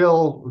it's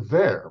still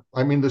there.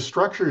 I mean, the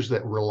structures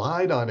that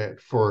relied on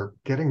it for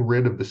getting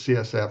rid of the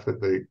CSF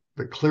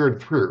that cleared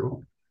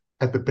through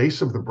at the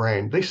base of the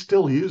brain, they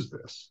still use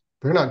this.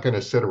 They're not going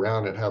to sit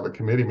around and have a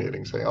committee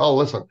meeting saying, "Oh,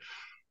 listen,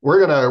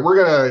 we're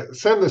gonna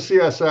send the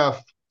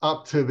CSF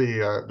up to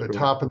the Sure.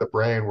 top of the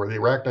brain where the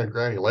arachnoid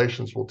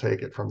granulations will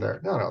take it from there.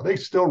 No, they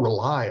still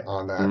rely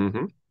on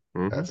Mm-hmm.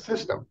 Mm-hmm. that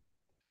system.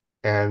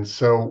 And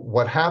so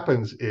what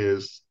happens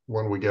is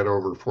when we get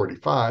over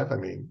 45, I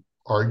mean,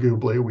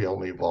 arguably we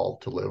only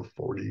evolved to live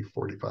 40,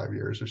 45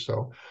 years or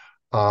so.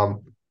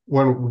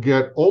 When we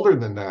get older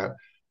than that,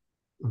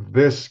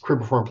 this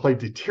cribriform plate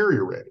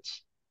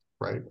deteriorates,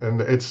 right? And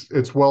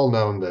it's well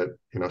known that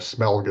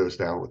smell goes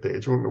down with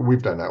age.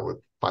 We've done that with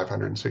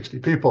 560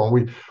 people,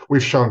 and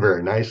we've shown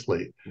very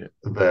nicely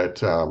that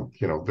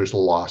there's a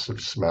loss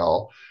of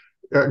smell,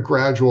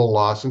 gradual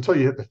loss until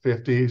you hit the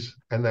 50s,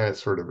 and then it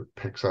sort of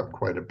picks up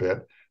quite a bit.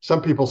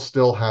 Some people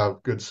still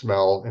have good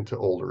smell into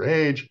older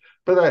age,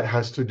 but that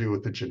has to do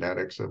with the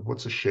genetics of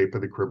what's the shape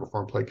of the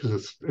cribriform plate,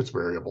 because it's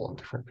variable in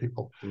different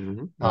people,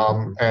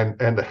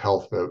 and the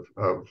health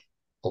of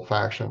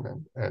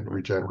olfaction and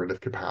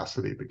regenerative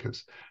capacity,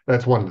 because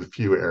that's one of the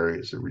few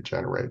areas that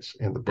regenerates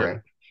in the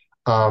brain.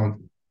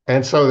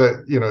 And so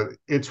that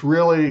it's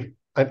really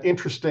an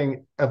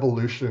interesting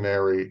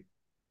evolutionary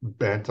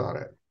bent on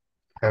it.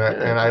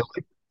 And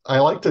I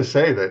like to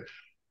say that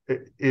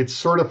it's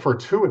sort of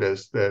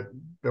fortuitous that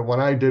when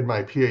I did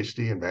my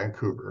PhD in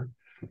Vancouver,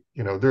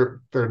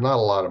 there's not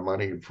a lot of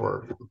money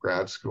for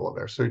grad school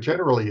there. So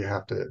generally you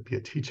have to be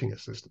a teaching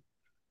assistant.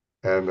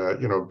 And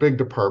big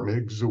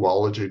department, big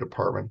zoology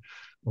department.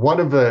 One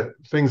of the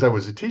things I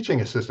was a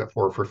teaching assistant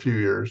for a few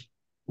years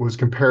was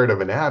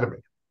comparative anatomy,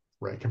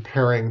 right?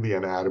 Comparing the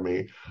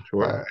anatomy.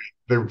 Sure.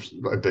 There was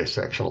a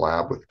dissection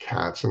lab with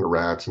cats and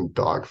rats and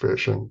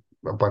dogfish and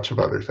a bunch of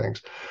other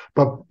things.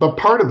 But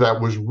part of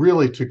that was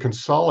really to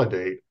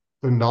consolidate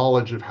the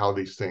knowledge of how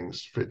these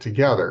things fit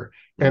together,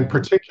 and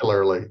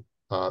particularly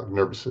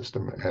nervous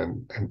system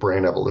and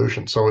brain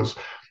evolution. So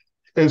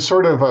it's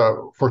sort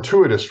of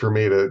fortuitous for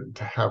me to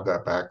have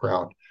that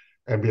background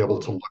and be able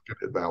to look at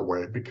it that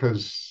way,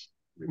 because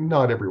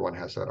not everyone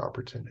has that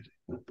opportunity.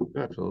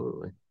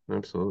 Absolutely.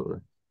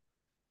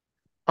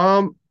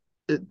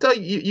 Doug,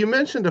 you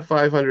mentioned the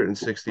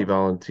 560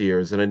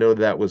 volunteers, and I know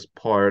that was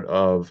part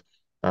of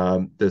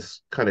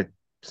this kind of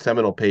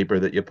seminal paper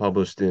that you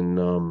published in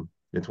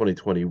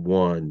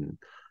 2021,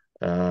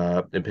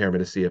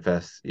 impairment of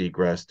CFS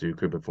egress to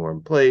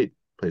cribriform plate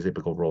plays a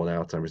big role in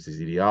Alzheimer's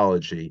disease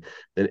etiology.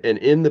 And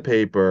in the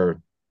paper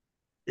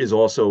is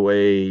also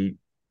a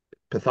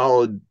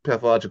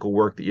pathological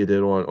work that you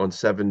did on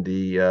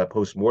 70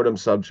 post-mortem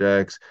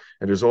subjects.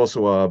 And there's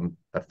also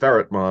a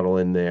ferret model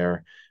in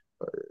there.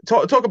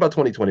 Talk about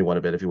 2021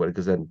 a bit, if you would,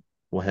 because then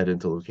we'll head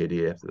into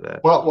Leucadia after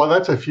that. Well,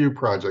 that's a few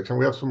projects, and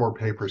we have some more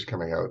papers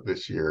coming out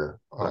this year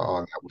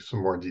on that with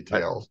some more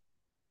details.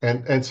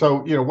 And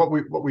so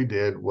what we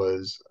did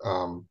was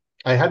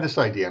I had this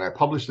idea, and I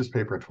published this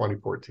paper in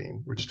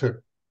 2014, which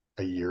took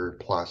a year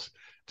plus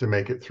to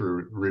make it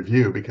through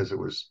review because it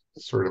was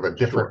sort of a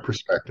different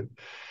perspective.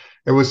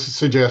 It was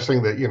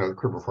suggesting that the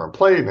cribriform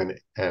plate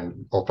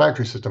and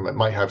olfactory system, it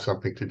might have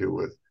something to do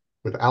with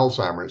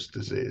Alzheimer's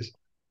disease.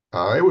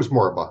 It was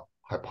more of a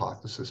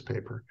hypothesis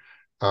paper.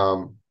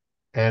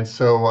 And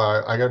so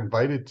I got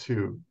invited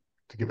to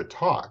give a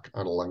talk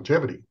on a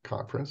longevity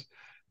conference,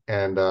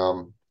 and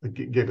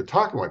gave a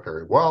talk. It went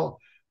very well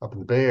up in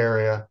the Bay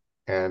Area.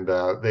 And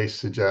they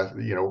suggest,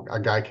 a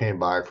guy came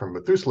by from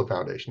Methuselah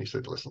Foundation. He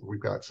said, listen, we've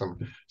got some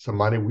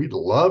money. We'd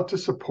love to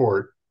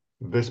support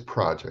this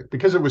project,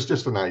 because it was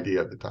just an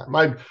idea at the time.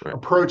 I'd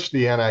approached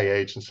the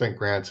NIH and sent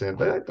grants in,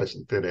 but it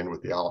doesn't fit in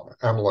with the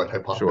amyloid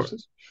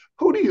hypothesis.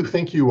 Who do you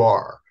think you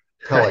are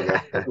telling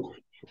us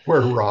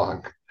we're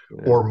wrong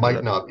or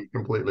might not be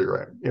completely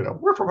right?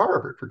 We're from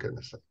Harvard, for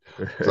goodness sake.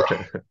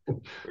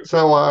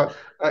 So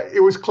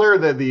it was clear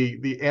that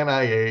the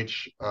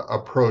NIH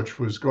approach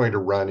was going to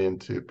run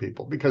into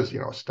people, because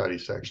a study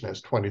section has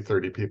 20,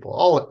 30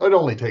 people. It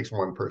only takes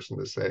one person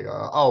to say,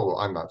 oh,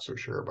 I'm not so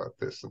sure about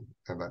this,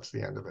 and that's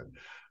the end of it,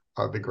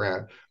 the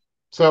grant.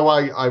 So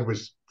I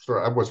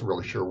wasn't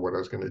really sure what I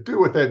was going to do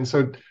with it. And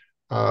so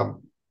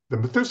the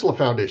Methuselah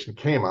Foundation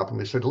came up and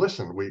they said,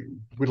 listen,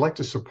 we'd like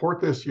to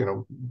support this,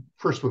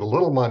 first with a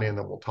little money, and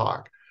then we'll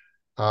talk.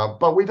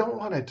 But we don't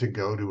want it to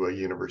go to a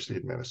university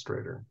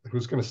administrator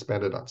who's going to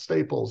spend it on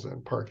staples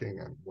and parking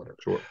and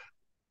whatever.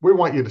 We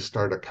want you to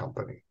start a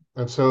company.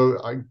 And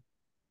so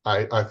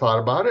I thought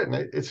about it, and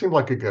it seemed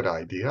like a good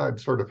idea. I'd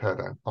sort of had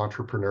an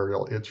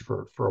entrepreneurial itch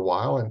for a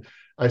while, and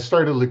I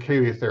started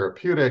Leucadia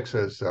Therapeutics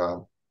as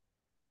a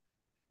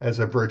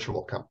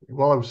virtual company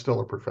while I was still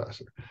a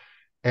professor.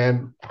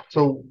 And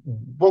so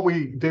what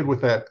we did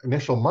with that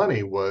initial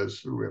money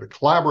was we had a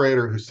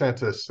collaborator who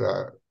sent us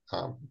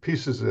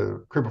pieces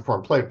of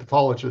cribriform plate,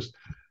 pathologist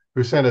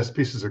who sent us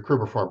pieces of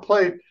cribriform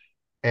plate,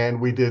 and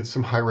we did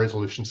some high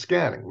resolution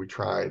scanning. We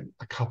tried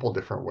a couple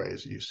different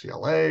ways,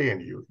 UCLA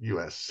and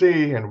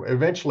USC, and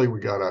eventually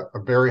we got a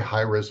very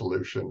high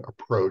resolution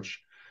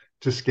approach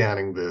to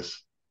scanning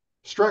this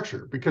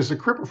structure, because the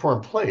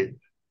cribriform plate,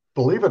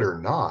 believe it or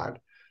not,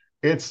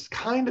 it's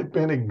kind of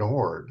been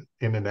ignored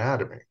in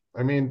anatomy.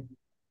 I mean,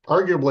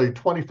 arguably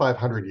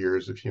 2,500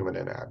 years of human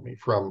anatomy,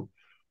 from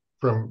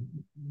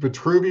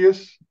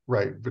Vitruvius,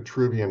 right?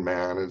 Vitruvian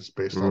Man is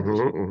based on this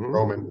Mm-hmm.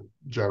 Roman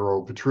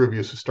general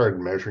Vitruvius, who started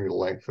measuring the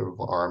length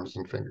of arms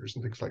and fingers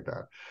and things like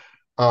that.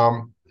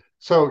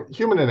 So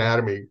human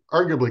anatomy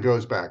arguably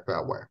goes back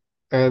that way.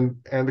 And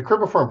the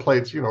cribriform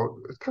plates,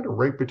 it's kind of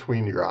right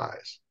between your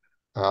eyes,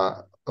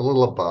 a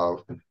little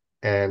above.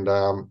 And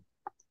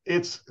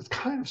it's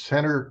kind of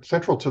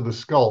central to the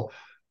skull,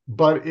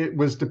 but it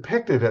was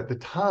depicted at the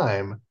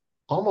time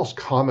almost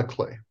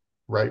comically,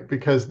 right?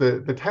 Because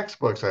the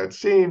textbooks I had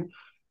seen,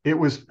 it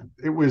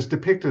was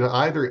depicted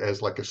either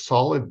as like a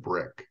solid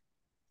brick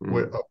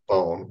with a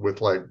bone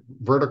with like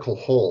vertical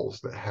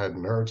holes that had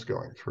nerves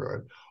going through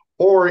it,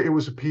 or it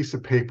was a piece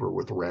of paper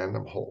with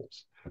random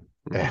holes.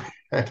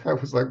 And I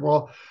was like,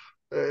 well,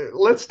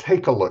 let's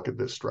take a look at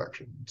this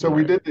structure. So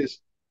we did this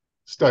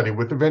study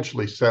with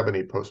eventually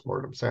 70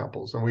 postmortem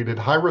samples, and we did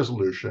high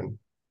resolution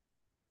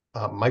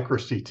micro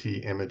CT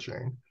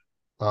imaging,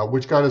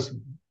 which got us,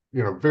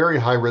 very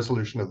high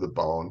resolution of the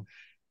bone.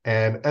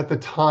 And at the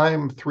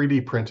time,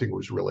 3D printing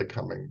was really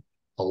coming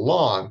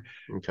along.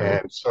 Okay.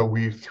 And so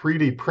we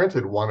 3D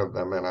printed one of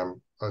them, and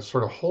I'm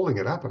sort of holding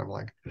it up, and I'm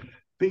like,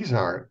 these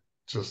aren't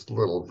just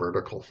little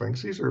vertical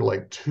things. These are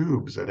like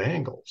tubes at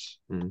angles,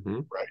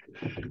 right?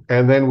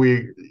 And then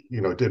we,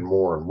 did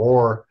more and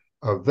more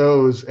of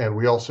those, and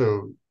we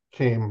also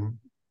came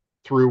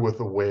through with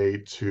a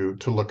way to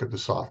look at the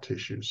soft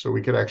tissues, so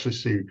we could actually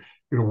see,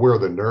 where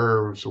the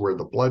nerves, where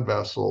the blood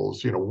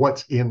vessels,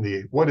 what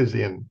is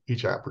in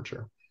each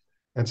aperture.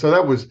 And so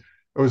that was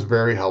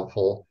very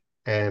helpful.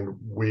 And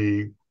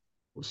we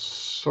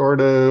sort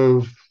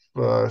of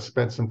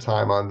spent some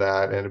time on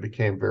that, and it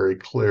became very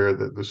clear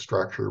that the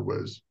structure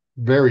was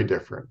very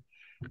different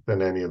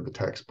than any of the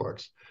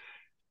textbooks.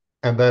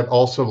 And that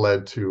also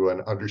led to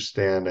an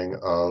understanding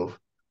of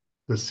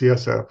the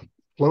CSF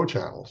flow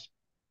channels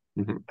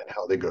and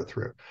how they go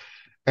through.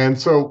 And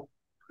so,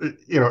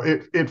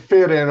 it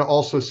fit in.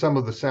 Also, some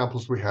of the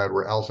samples we had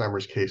were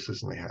Alzheimer's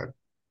cases, and they had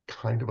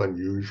kind of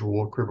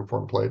unusual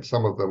cribriform plates.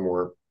 Some of them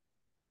were,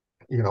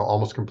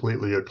 almost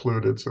completely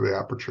occluded, so the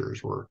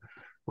apertures were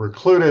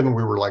occluded, and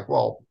we were like,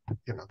 well,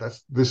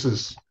 this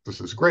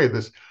is great.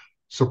 This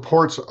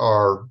supports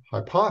our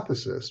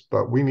hypothesis,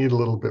 but we need a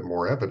little bit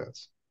more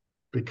evidence,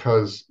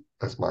 because,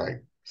 as my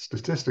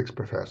statistics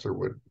professor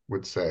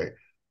would say,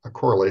 a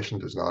correlation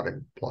does not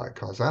imply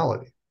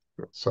causality.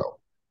 So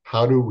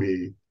how do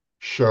we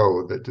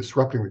show that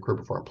disrupting the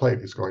cribriform plate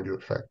is going to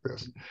affect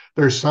this?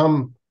 There's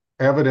some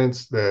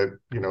evidence that,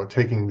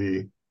 taking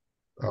the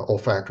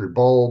olfactory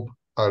bulb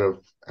out of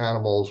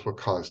animals will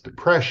cause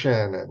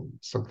depression and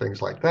some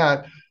things like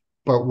that.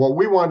 But what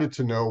we wanted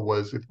to know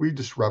was, if we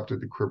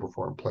disrupted the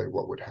cribriform plate,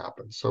 what would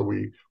happen? So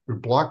we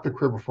blocked the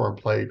cribriform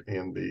plate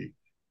in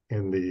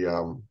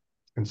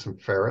some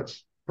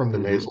ferrets from the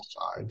nasal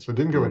side. So it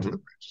didn't go into the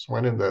brain, just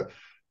went in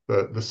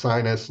the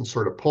sinus and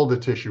sort of pulled the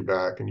tissue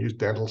back and used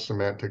dental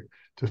cement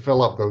to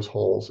fill up those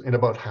holes in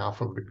about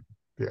half of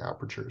the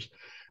apertures.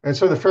 And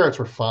so the ferrets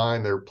were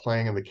fine. They were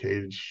playing in the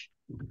cage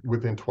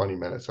within 20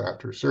 minutes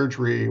after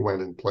surgery,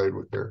 went and played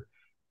with the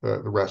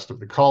rest of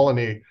the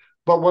colony.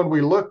 But when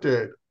we looked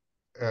at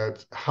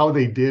how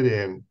they did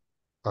in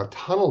a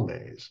tunnel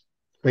maze,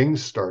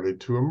 things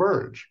started to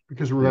emerge.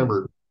 Because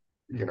remember,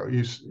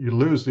 you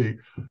lose the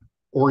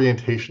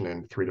orientation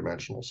in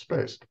three-dimensional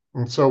space.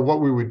 And so what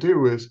we would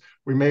do is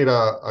we made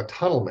a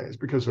tunnel maze,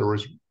 because there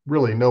was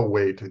really no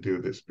way to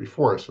do this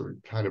before. So we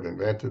kind of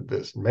invented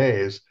this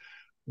maze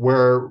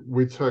where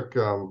we took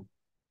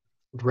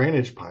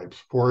drainage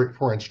pipes,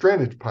 4-inch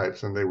drainage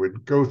pipes, and they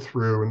would go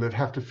through, and they'd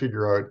have to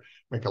figure out,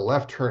 make a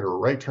left turn or a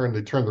right turn.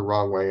 They turn the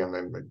wrong way, and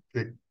then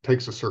it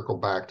takes a circle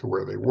back to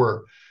where they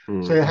were.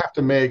 So you have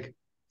to make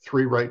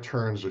 3 right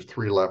turns or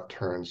 3 left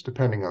turns,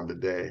 depending on the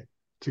day,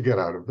 to get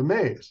out of the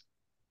maze.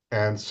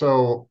 And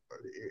so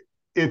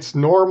it's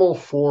normal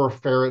for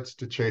ferrets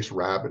to chase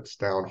rabbits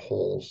down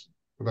holes,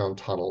 down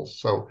tunnels.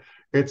 So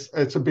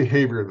it's a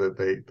behavior that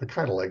they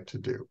kind of like to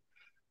do.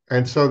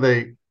 And so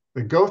they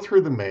go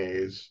through the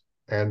maze,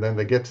 and then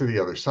they get to the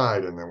other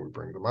side, and then we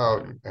bring them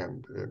out,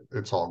 and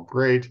it's all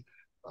great.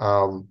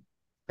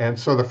 And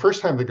so the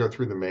first time they go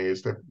through the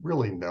maze, they have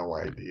really no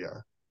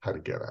idea how to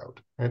get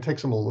out. And it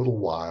takes them a little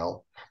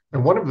while.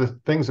 And one of the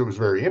things that was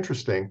very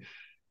interesting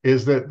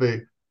is that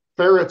the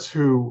ferrets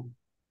who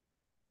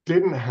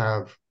didn't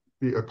have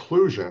the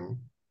occlusion,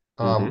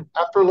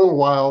 after a little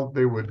while,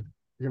 they would,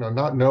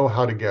 not know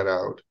how to get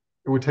out.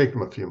 It would take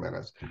them a few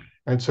minutes.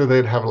 And so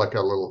they'd have like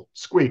a little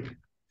squeak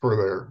for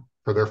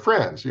their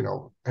friends,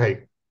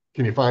 hey,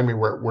 can you find me?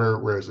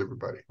 Where is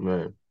everybody?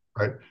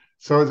 Right.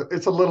 So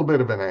it's a little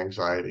bit of an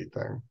anxiety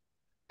thing.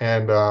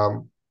 And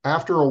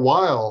after a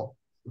while,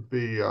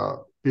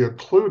 the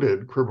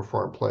occluded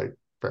cribriform plate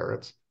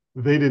ferrets,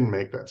 they didn't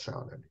make that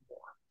sound anymore.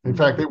 In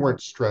fact, they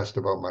weren't stressed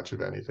about much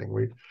of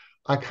anything.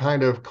 I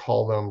kind of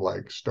call them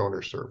like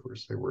stoner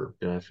surfers. They were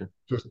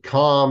just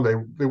calm.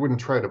 They wouldn't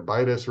try to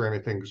bite us or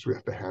anything, because we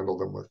have to handle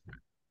them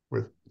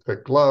with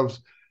thick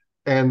gloves.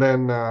 And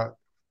then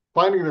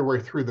finding their way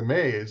through the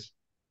maze,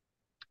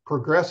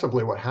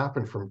 progressively what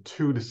happened from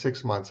 2 to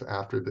 6 months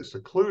after this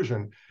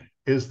occlusion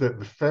is that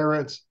the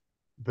ferrets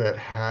that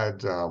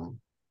had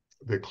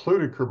the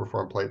occluded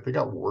cribriform plate, they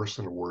got worse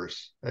and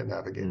worse at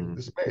navigating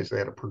this maze. They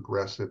had a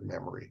progressive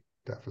memory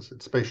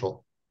deficit,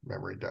 spatial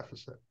memory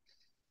deficit,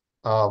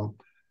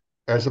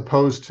 as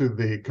opposed to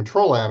the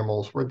control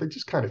animals where they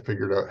just kind of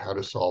figured out how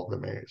to solve the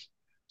maze.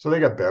 So they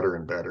got better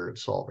and better at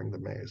solving the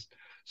maze.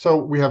 So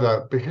we have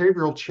a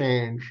behavioral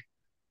change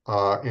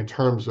in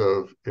terms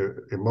of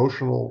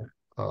emotional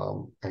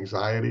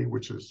anxiety,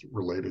 which is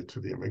related to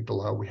the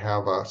amygdala. We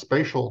have a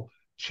spatial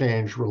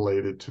change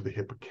related to the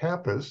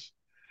hippocampus.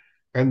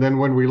 And then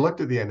when we looked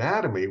at the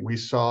anatomy, we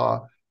saw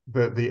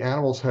that the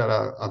animals had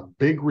a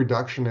big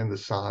reduction in the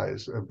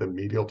size of the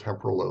medial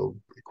temporal lobe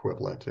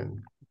equivalent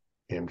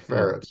in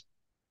ferrets,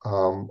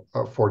 of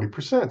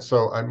 40%.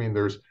 So, I mean,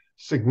 there's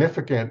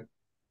significant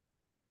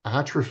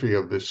atrophy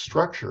of this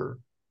structure,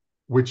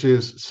 which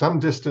is some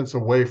distance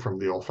away from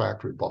the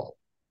olfactory bulb,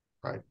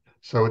 right?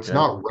 So it's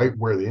not right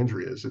where the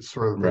injury is. It's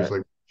sort of, there's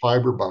a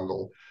fiber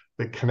bundle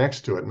that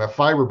connects to it. And that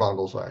fiber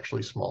bundle is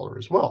actually smaller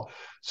as well.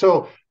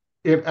 So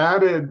it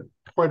added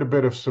quite a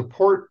bit of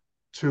support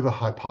to the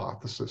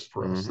hypothesis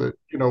for us that,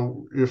 you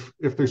know, if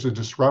there's a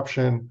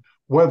disruption,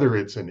 whether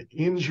it's an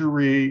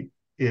injury,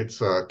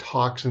 it's a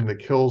toxin that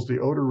kills the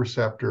odor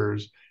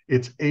receptors,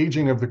 it's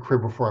aging of the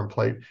cribriform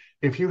plate,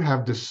 if you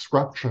have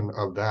disruption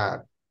of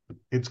that,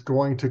 it's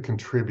going to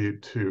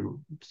contribute to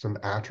some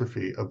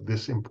atrophy of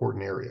this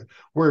important area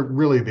where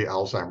really the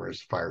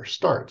Alzheimer's fire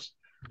starts.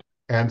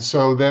 And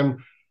so then,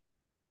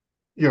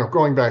 you know,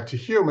 going back to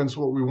humans,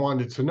 what we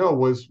wanted to know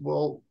was,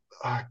 well,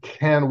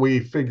 can we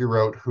figure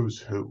out who's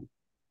who,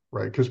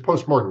 right? Because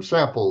postmortem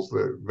samples,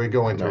 they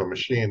go into a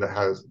machine that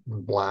has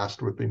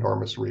blast with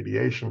enormous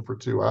radiation for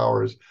 2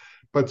 hours,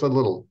 but it's a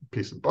little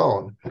piece of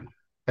bone.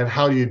 And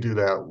how do you do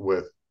that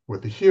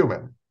with a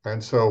human?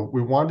 And so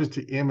we wanted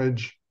to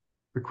image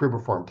the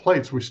cribriform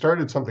plates. We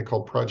started something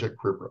called Project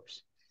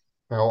Cribros.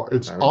 Now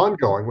it's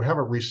ongoing. We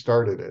haven't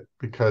restarted it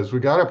because we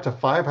got up to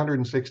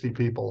 560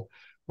 people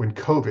when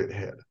COVID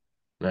hit.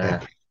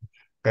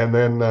 And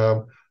then,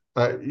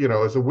 you know,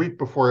 it was a week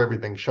before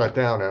everything shut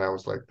down. And I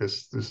was like,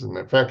 this is an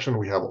infection.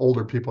 We have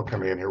older people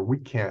coming in here. We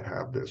can't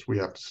have this. We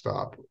have to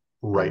stop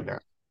right now.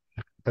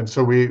 And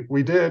so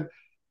we did,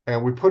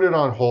 and we put it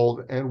on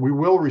hold, and we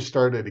will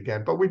restart it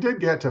again. But we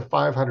did get to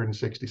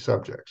 560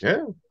 subjects.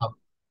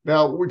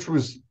 Now, which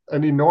was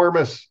an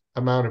enormous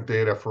amount of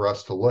data for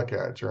us to look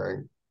at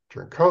during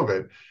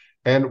COVID.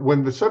 And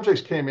when the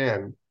subjects came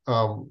in,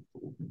 you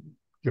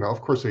know,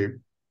 of course, they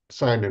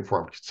signed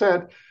informed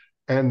consent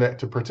and that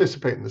to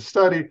participate in the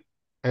study.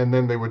 And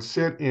then they would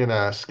sit in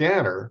a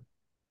scanner,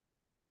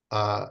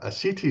 a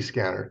CT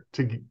scanner,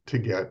 to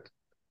get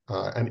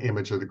an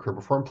image of the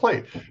cribriform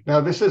plate.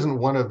 Now, this isn't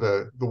one of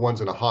the ones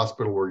in a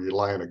hospital where you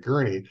lie on a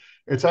gurney.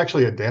 It's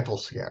actually a dental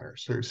scanner.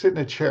 So you sit in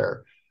a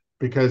chair,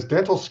 because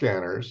dental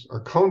scanners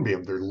are cone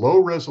beam. They're low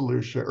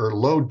resolution or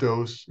low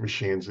dose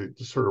machines that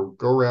just sort of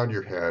go around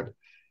your head,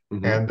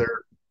 and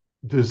they're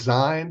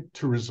designed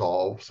to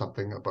resolve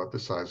something about the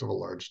size of a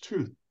large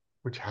tooth,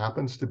 which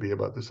happens to be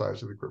about the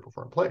size of the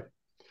cribriform plate.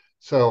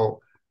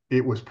 So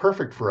it was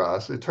perfect for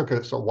us. It took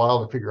us a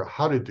while to figure out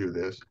how to do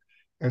this.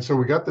 And so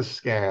we got the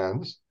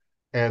scans,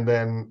 and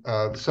then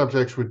the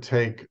subjects would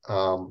take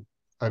an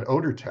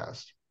odor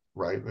test,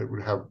 right? It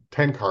would have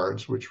 10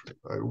 cards, which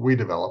we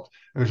developed.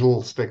 And there's a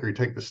little sticker. You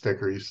take the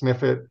sticker, you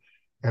sniff it,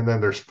 and then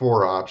there's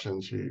 4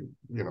 options. You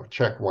know,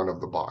 check one of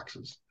the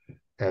boxes.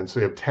 And so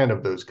you have 10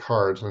 of those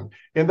cards. And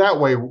in that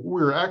way,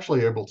 we were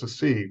actually able to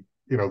see,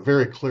 you know,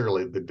 very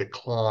clearly the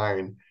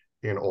decline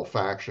in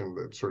olfaction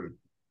that sort of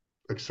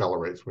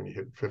accelerates when you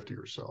hit 50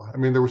 or so. I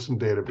mean, there was some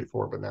data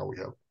before, but now we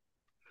have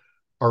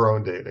our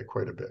own data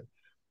quite a bit.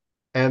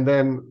 And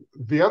then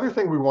the other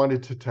thing we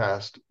wanted to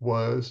test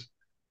was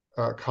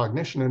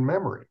cognition and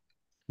memory.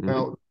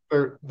 Now,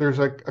 there's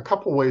a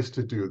couple ways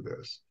to do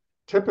this.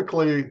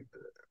 Typically,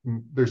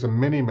 there's a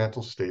mini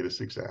mental status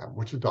exam,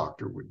 which a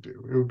doctor would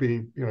do. It would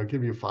be, you know,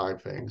 give you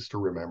 5 things to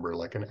remember,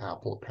 like an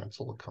apple, a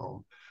pencil, a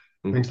comb,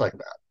 things like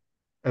that,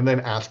 and then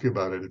ask you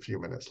about it a few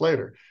minutes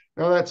later.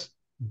 Now, that's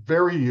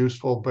very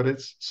useful, but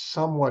it's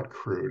somewhat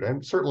crude,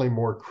 and certainly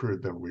more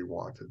crude than we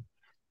wanted.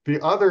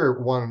 The other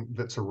one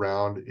that's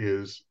around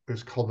is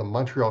called the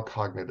Montreal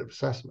Cognitive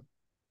Assessment.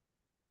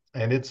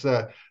 And it's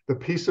the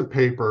piece of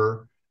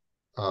paper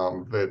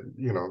that,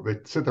 you know, they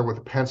sit there with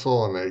a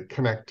pencil and they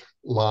connect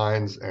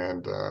lines,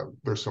 and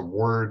there's some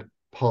word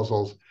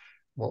puzzles,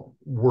 well,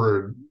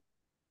 word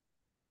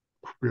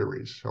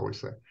queries, shall we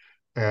say.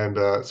 And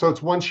so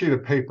it's one sheet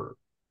of paper,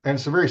 and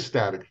it's a very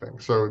static thing.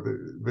 So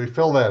they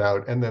fill that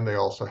out, and then they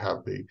also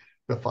have the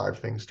 5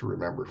 things to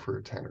remember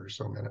for 10 or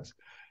so minutes.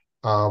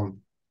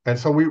 And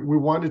so we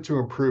wanted to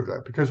improve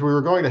that because we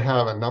were going to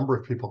have a number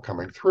of people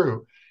coming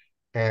through,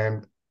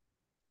 and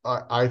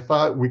I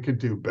thought we could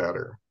do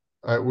better.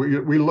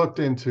 We looked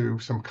into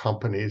some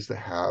companies that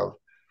have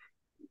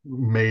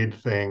made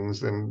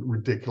things and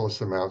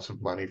ridiculous amounts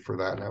of money for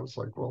that. And I was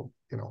like, well,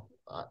 you know,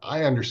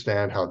 I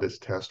understand how this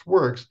test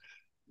works.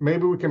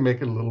 Maybe we can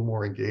make it a little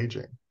more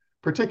engaging,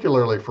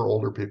 particularly for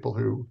older people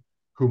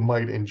who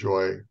might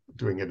enjoy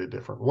doing it a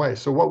different way.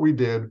 So what we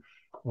did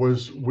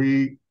was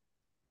we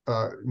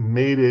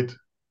made it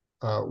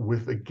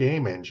with the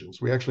game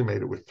engines. We actually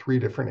made it with 3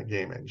 different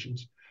game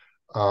engines.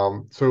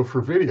 So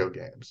for video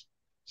games.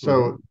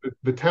 So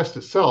the test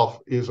itself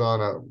is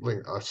on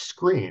a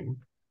screen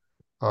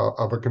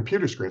of a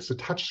computer screen. It's a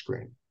touch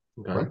screen,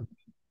 right?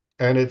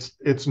 And it's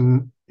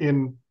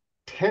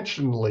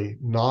intentionally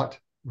not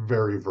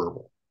very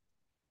verbal,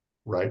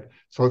 right?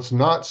 So it's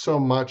not so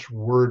much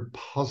word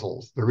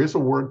puzzles. There is a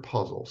word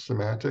puzzle.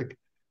 Semantic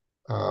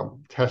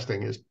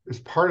testing is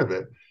part of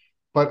it.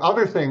 But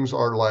other things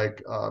are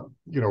like,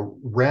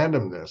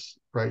 randomness,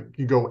 right?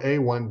 You go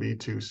A1,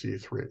 B2,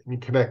 C3, and you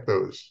connect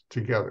those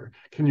together.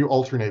 Can you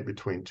alternate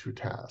between 2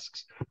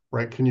 tasks,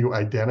 right? Can you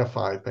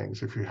identify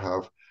things? If you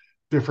have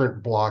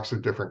different blocks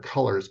of different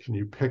colors, can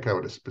you pick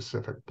out a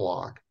specific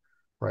block,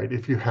 right?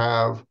 If you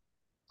have,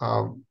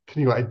 can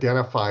you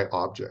identify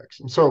objects?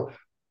 And so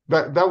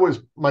that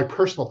was my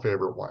personal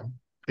favorite one,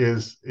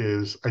 is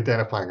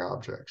identifying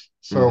objects.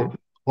 So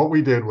what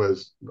we did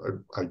was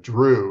I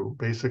drew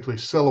basically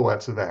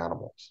silhouettes of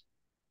animals.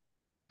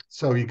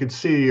 So you could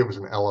see it was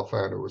an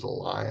elephant, it was a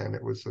lion,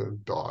 it was a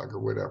dog or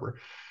whatever.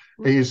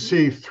 And you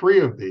see 3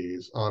 of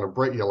these on a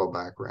bright yellow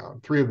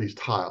background, 3 of these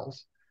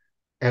tiles.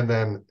 And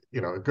then,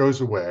 it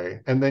goes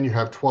away. And then you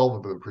have 12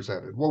 of them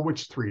presented. Well,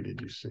 which 3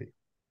 did you see?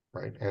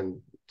 Right.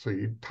 And so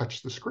you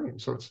touch the screen.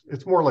 So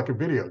it's more like a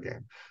video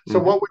game. So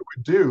what we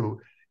would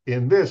do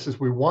in this is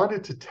we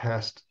wanted to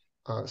test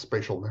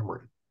spatial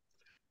memory.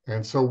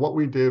 And so what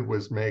we did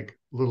was make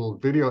little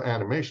video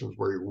animations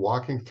where you're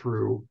walking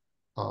through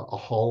a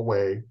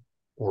hallway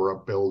or a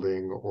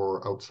building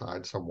or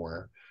outside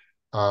somewhere.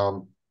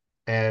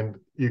 And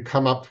you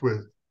come up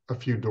with a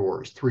few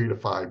doors, 3 to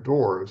 5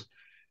 doors,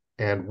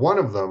 and one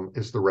of them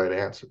is the right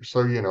answer.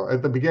 So,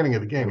 at the beginning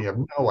of the game, you have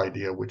no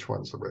idea which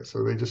one's the right.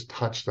 So they just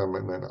touch them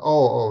and then,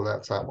 oh,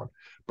 that's that one.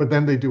 But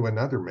then they do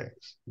another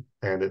maze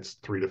and it's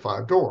 3 to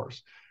 5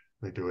 doors.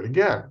 They do it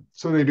again.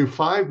 So they do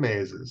 5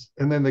 mazes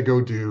and then they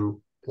go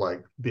do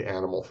like the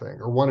animal thing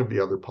or one of the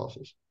other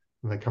puzzles.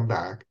 And they come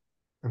back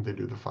and they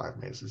do the 5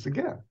 mazes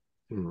again.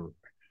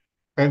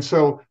 And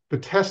so the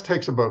test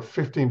takes about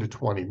 15 to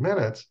 20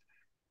 minutes.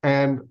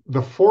 And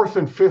the 4th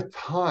and 5th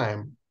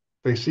time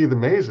they see the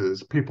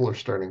mazes, people are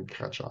starting to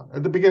catch on.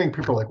 At the beginning,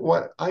 people are like,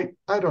 what? I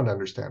don't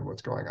understand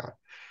what's going on.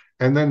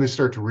 And then they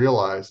start to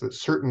realize that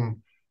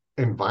certain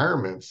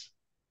environments,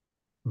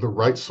 the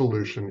right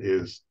solution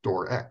is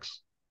door X,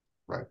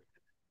 right?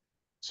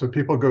 So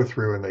people go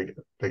through and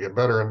they get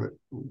better, and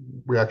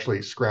we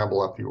actually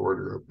scramble up the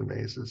order of the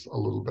mazes a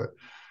little bit.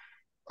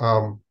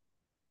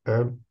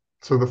 And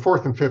so the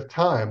 4th and 5th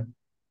time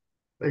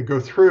they go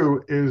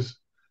through is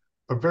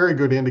a very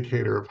good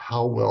indicator of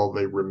how well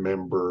they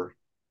remember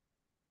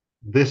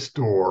this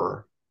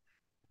door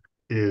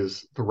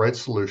is the right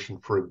solution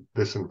for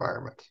this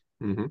environment.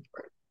 Right?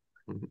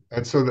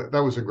 And so that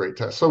was a great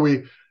test. So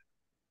we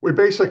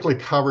basically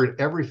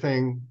covered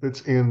everything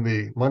that's in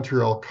the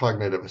Montreal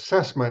Cognitive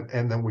Assessment,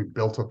 and then we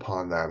built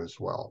upon that as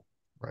well,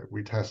 right?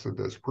 We tested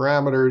those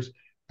parameters,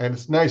 and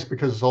it's nice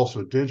because it's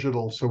also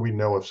digital, so we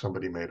know if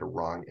somebody made a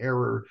wrong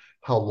error,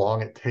 how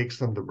long it takes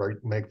them to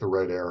make the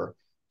right error.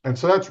 And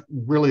so that's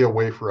really a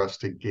way for us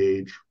to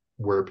gauge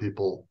where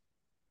people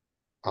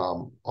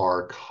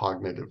are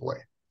cognitively.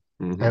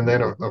 And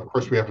then, of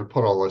course, we have to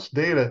put all this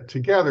data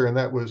together, and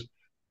that was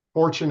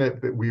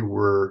fortunate that we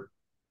were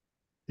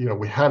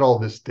we had all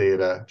this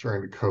data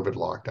during the COVID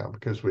lockdown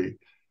because we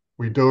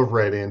dove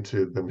right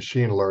into the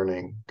machine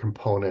learning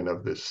component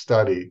of this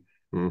study,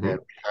 and we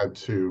had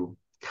to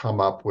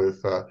come up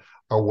with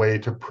a way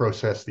to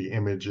process the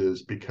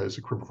images because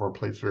the cribriform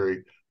plate's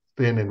very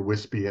thin and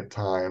wispy at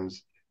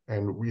times,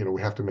 and we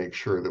have to make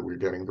sure that we're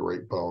getting the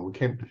right bone. We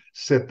can't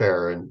sit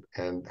there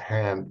and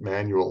hand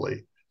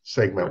manually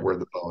segment where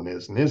the bone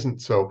is and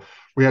isn't. So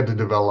we had to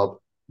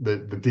develop the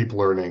deep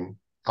learning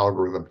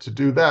algorithm to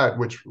do that,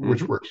 which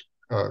works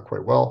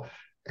quite well.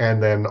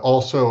 And then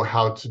also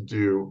how to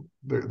do,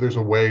 there's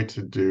a way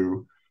to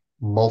do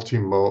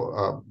multi-input,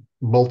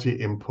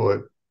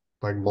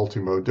 like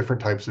multi-mode,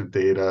 different types of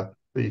data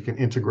that you can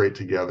integrate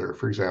together.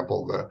 For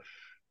example,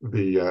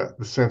 the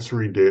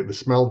sensory data, the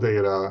smell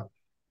data,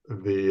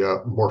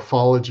 the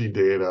morphology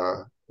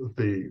data,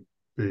 the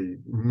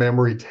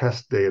memory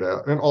test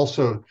data, and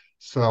also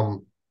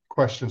some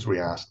questions we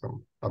ask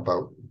them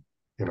about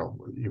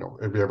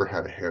have you ever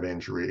had a head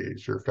injury?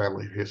 Is your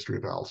family history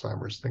of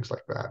Alzheimer's? Things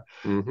like that.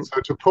 So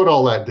to put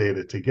all that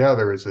data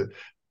together is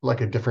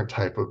like a different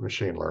type of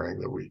machine learning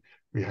that we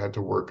had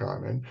to work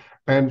on.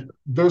 And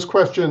those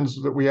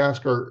questions that we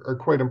ask are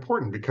quite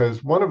important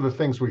because one of the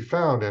things we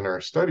found in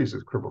our studies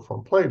with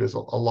cribriform plate is a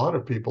lot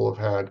of people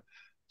have had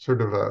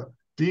sort of a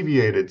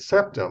deviated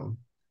septum.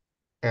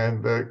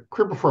 And the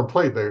cribriform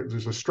plate,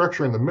 there's a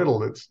structure in the middle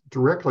that's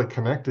directly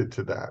connected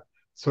to that.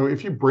 So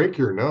if you break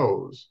your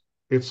nose,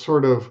 it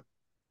sort of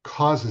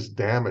causes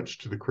damage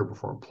to the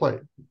cribriform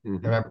plate.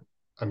 And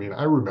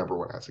I remember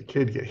when I was a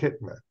kid, get hit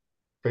in the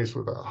face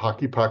with a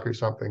hockey puck or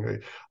something.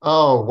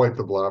 Wipe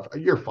the blood off.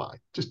 You're fine.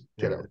 Just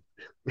get out.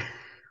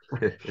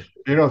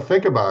 You don't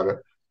think about it.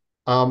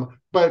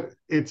 but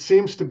it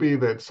seems to be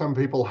that some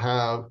people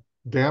have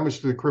damage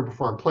to the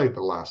cribriform plate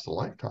that lasts a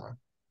lifetime,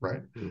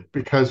 right?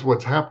 Because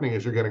what's happening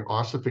is you're getting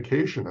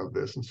ossification of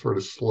this and sort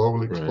of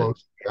slowly Right.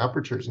 closing the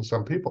apertures in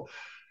some people.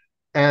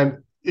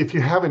 And if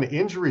you have an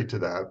injury to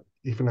that,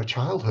 even a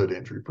childhood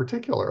injury,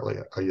 particularly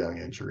a young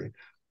injury,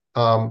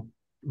 um,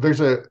 there's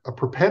a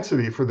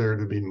propensity for there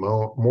to be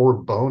more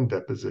bone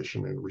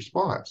deposition in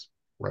response,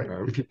 right?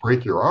 Okay. If you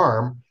break your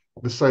arm,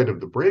 the site of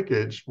the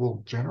breakage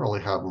will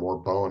generally have more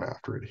bone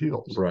after it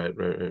heals. Right,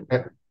 right,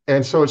 right.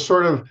 And so it's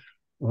sort of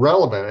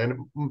relevant and it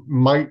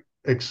might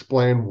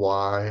explain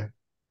why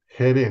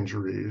head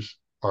injuries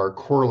are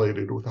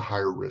correlated with a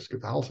higher risk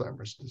of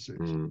Alzheimer's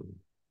disease,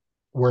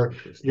 where,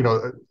 Interesting.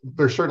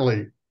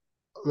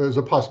 there's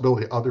a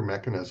possibility other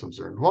mechanisms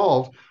are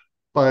involved,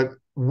 but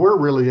we're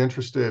really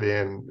interested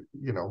in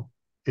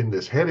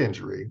this head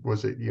injury.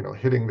 Was it,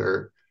 hitting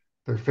their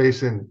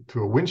face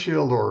into a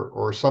windshield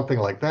or something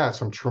like that,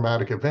 some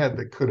traumatic event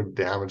that could have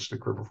damaged the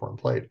cribriform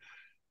plate?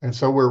 And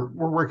so we're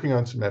working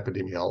on some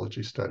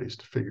epidemiology studies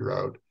to figure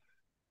out,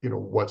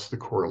 what's the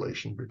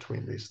correlation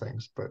between these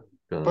things. But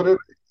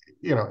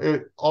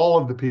all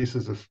of the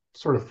pieces have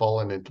sort of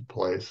fallen into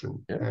place, and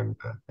Yeah.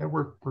 and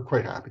we're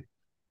quite happy.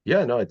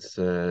 Yeah, no, it's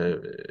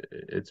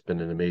been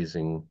an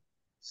amazing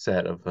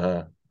set of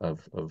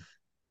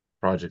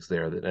projects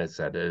there. That I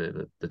said,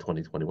 the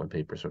 2021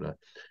 paper sort of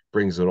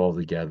brings it all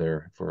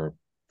together for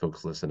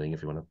folks listening.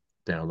 If you want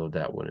to download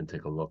that one and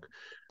take a look.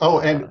 Oh,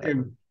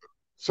 and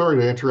sorry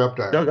to interrupt.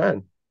 No, go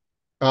ahead.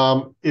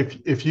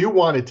 If you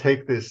want to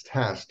take this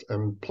test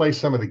and play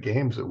some of the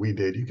games that we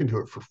did, you can do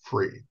it for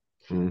free.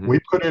 We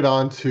put it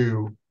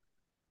onto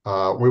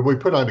we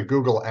put onto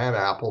Google and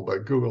Apple,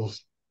 but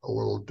Google's a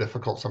little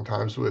difficult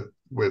sometimes with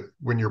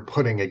when you're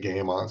putting a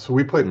game on. So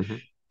we put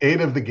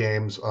 8 of the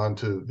games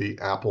onto the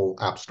Apple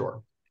App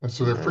Store, and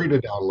so they're free to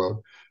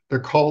download. They're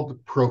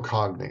called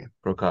Procogny.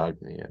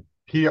 Procogny, yeah.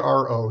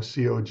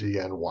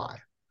 Procogny.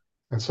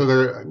 And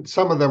so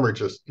some of them are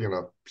just,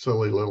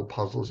 silly little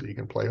puzzles that you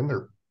can play, and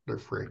they're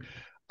free.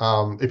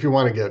 If you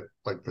want to get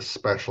like the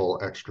special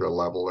extra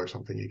level or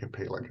something, you can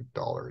pay like $1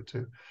 or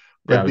 $2.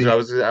 Yeah, But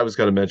I was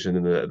going to mention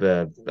in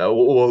the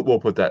we'll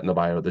put that in the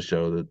bio of the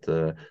show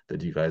that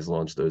you guys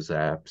launched those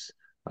apps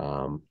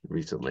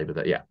recently.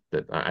 But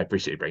that I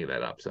appreciate bringing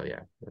that up. So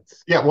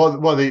that's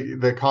well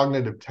the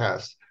cognitive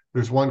test.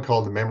 There's one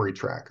called the memory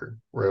tracker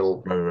where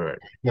it'll right.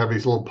 have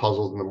these little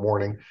puzzles in the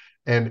morning,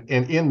 and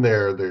in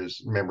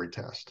there's memory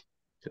test.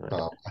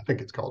 I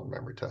think it's called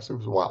memory test. It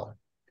was a while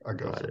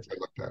ago since I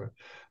looked at it,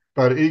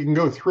 but you can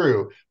go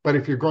through. But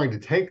if you're going to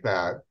take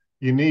that,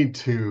 you need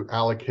to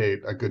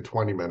allocate a good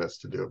 20 minutes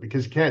to do it,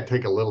 because you can't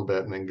take a little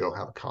bit and then go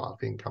have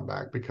coffee and come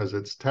back, because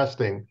it's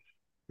testing,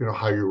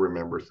 how you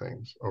remember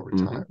things over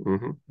time.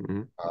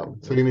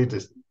 So you need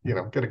to,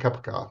 get a cup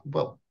of coffee.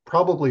 Well,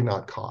 probably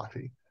not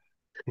coffee,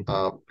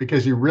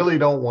 because you really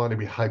don't want to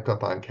be hyped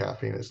up on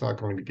caffeine. It's not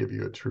going to give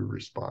you a true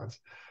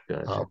response.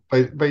 Gotcha.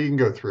 But you can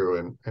go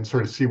through and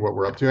sort of see what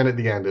we're up to. And at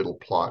the end, it'll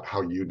plot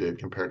how you did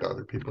compared to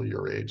other people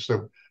your age.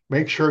 So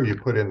make sure you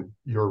put in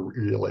your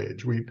real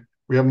age.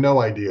 We have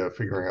no idea of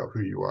figuring out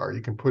who you are.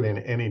 You can put in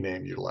any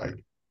name you like.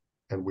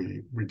 And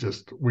we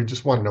just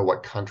want to know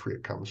what country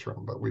it comes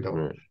from, but we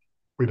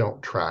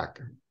don't track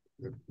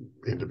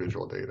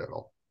individual data at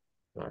all.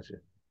 Gotcha.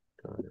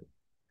 Got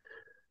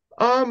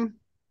it.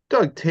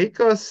 Doug, take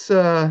us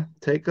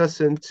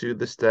into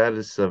the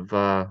status of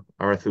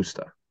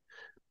Arethusa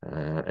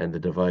and the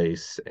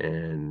device,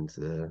 and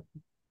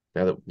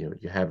now that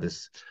you have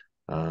this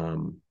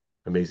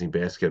amazing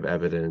basket of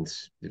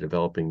evidence, you're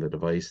developing the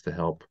device to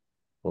help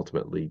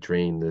ultimately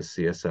drain the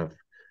CSF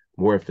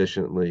more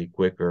efficiently,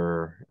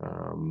 quicker.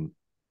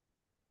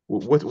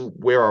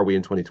 Where are we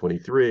in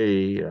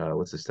 2023?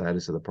 What's the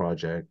status of the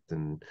project?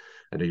 And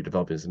I know you're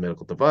developing this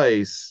medical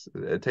device.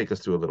 Take us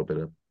through a little bit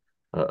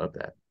of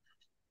that.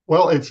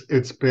 Well,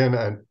 it's been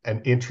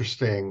an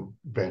interesting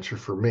venture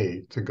for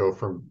me to go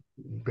from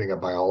being a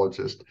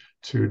biologist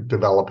to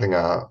developing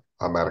a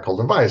medical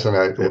device, and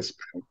it's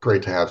been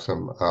great to have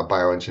some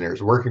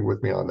bioengineers working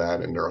with me on that,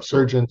 and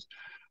neurosurgeons.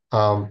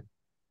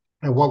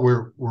 And what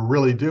we're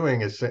really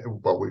doing is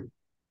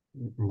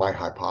my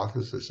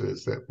hypothesis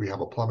is that we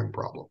have a plumbing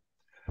problem,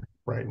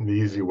 right? And the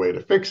easy way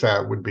to fix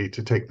that would be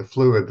to take the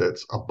fluid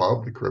that's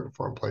above the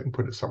cribriform plate and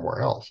put it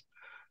somewhere else.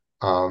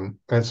 And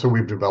so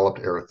we've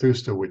developed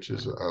Arethusa, which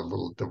is a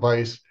little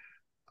device.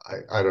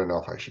 I don't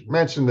know if I should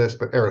mention this,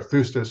 but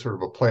Arethusa is sort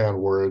of a play on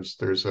words.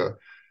 There's a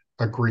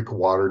Greek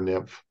water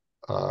nymph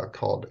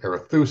called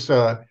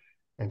Arethusa,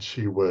 and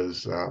she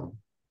was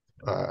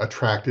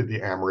attracted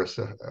the amorous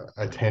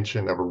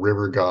attention of a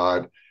river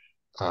god.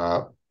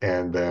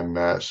 And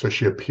then so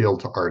she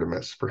appealed to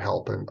Artemis for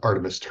help, and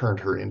Artemis turned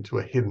her into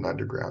a hidden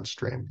underground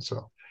stream.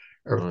 So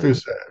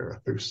Arethusa.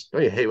 Oh,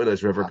 you hate when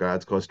those river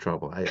gods cause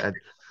trouble.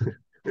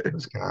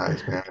 Those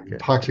guys, man,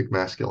 toxic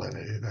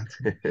masculinity.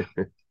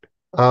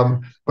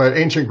 But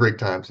ancient Greek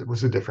times, it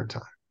was a different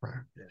time,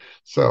 right? Yeah.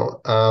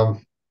 So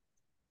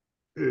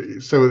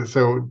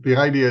the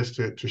idea is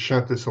to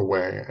shunt this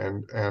away,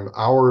 and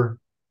our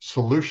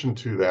solution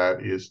to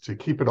that is to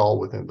keep it all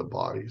within the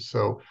body.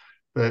 So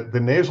the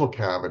nasal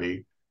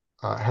cavity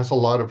has a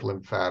lot of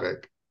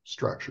lymphatic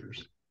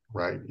structures,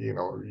 right?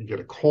 You get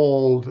a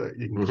cold,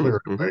 you can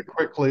clear it away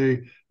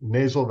quickly.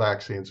 Nasal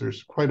vaccines,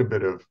 there's quite a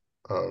bit of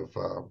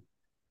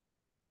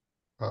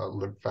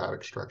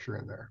lymphatic structure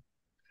in there.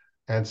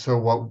 And so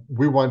what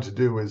we want to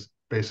do is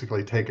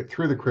basically take it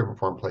through the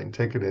cribriform plate and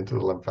take it into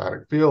the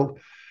lymphatic field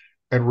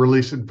and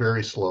release it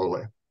very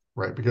slowly,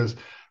 right? Because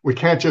we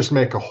can't just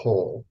make a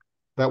hole.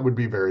 That would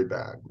be very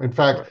bad. In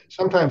fact,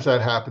 sometimes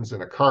that happens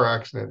in a car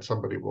accident.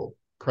 Somebody will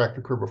crack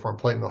the cribriform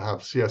plate and they'll have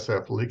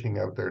CSF leaking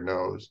out their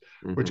nose,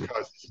 which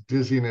causes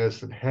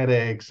dizziness and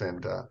headaches,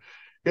 and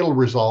it'll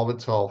resolve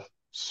itself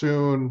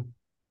soon,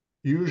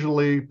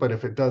 usually, but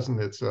if it doesn't,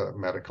 it's a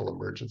medical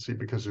emergency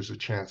because there's a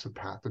chance of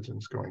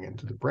pathogens going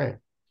into the brain.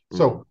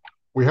 So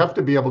we have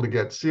to be able to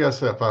get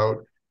CSF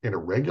out in a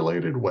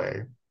regulated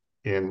way,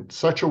 in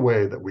such a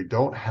way that we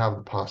don't have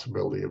the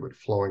possibility of it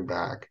flowing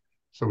back,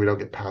 so we don't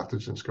get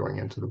pathogens going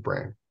into the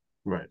brain.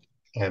 Right.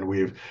 And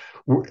we've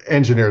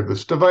engineered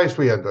this device.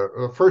 We had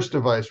the first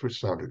device, which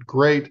sounded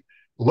great,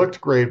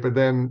 looked great, but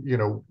then,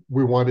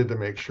 we wanted to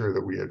make sure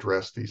that we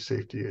addressed these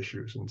safety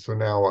issues. And so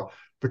now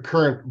the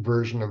current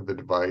version of the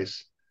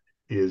device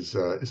is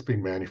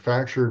being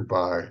manufactured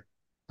by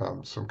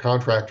some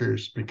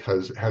contractors,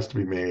 because it has to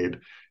be made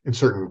in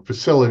certain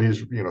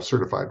facilities,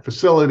 certified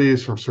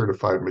facilities from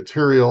certified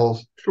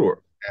materials.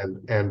 Sure.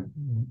 And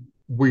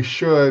we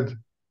should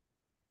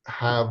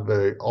have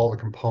all the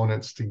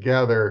components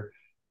together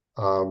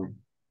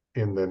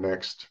in the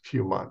next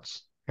few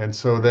months. And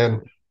so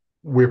then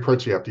we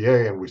approach the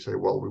FDA and we say,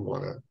 well, we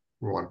want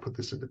to put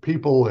this into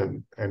people.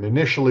 And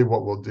initially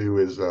what we'll do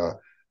is a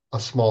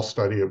small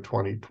study of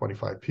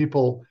 25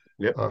 people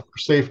for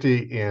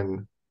safety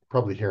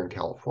probably here in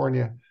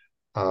California.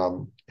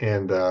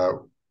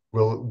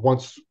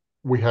 Once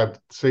we have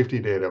safety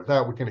data of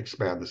that, we can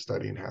expand the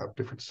study and have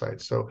different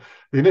sites. So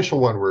the initial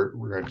one we're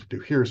going to do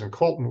here is in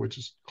Colton, which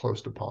is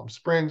close to Palm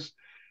Springs.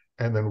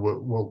 And then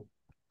we'll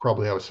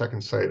probably have a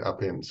second site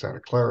up in Santa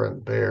Clara in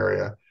the Bay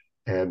Area,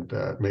 and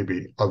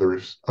maybe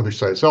other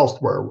sites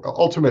elsewhere.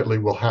 Ultimately,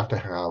 we'll have to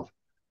have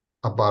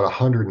about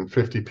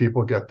 150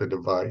 people get the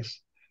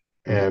device,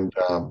 and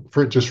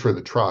for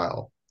the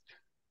trial.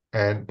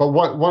 But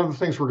one of the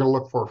things we're going to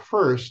look for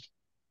first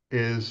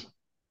is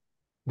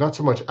not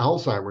so much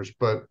Alzheimer's,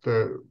 but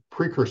the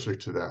precursor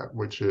to that,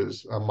 which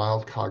is a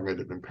mild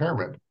cognitive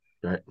impairment,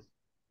 right,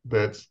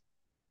 that's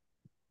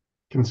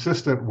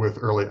consistent with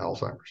early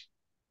Alzheimer's.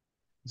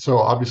 So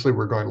obviously,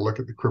 we're going to look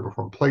at the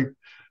cribriform plate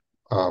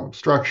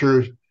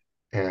structures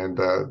and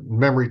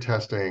memory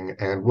testing,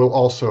 and we'll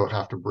also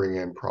have to bring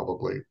in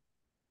probably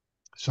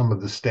some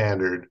of the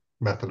standard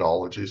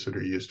methodologies that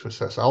are used to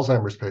assess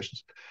Alzheimer's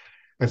patients.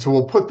 And so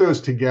we'll put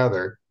those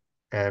together,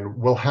 and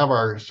we'll have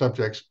our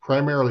subjects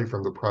primarily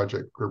from the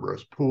Project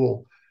Cribros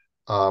pool.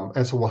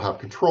 And so we'll have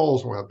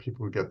controls, we'll have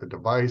people who get the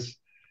device,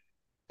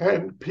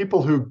 and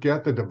people who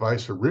get the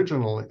device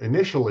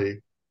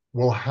initially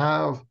will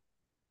have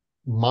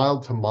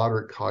mild to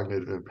moderate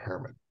cognitive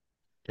impairment.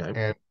 Okay.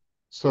 And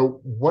so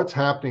what's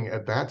happening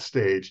at that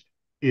stage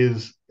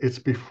is it's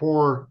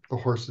before the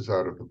horse is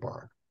out of the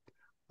barn,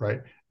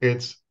 right?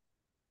 It's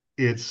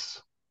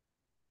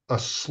a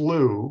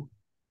slew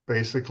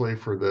basically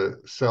for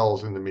the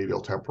cells in the medial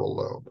temporal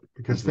lobe,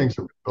 because things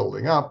have been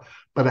building up,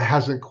 but it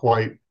hasn't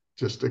quite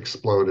just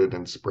exploded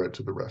and spread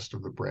to the rest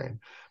of the brain.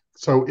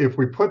 So if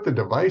we put the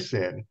device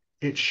in,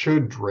 it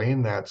should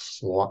drain that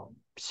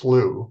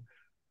slew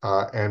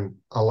and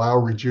allow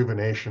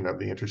rejuvenation of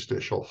the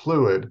interstitial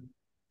fluid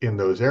in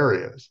those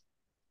areas.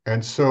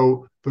 And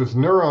so those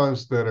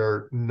neurons that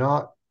are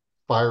not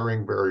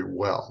firing very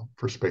well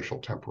for spatial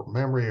temporal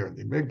memory or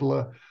the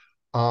amygdala,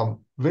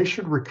 they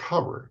should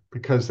recover,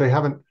 because they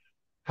haven't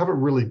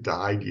really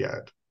died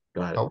yet.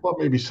 Well,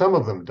 maybe some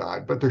of them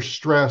died, but they're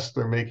stressed.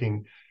 They're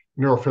making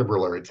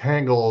neurofibrillary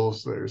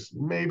tangles. There's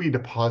maybe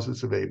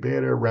deposits of A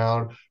beta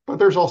around, but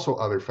there's also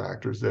other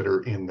factors that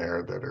are in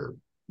there that are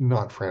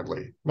not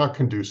friendly, not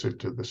conducive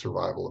to the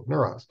survival of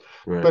neurons.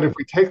 Right. But if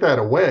we take that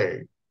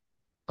away,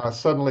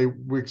 suddenly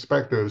we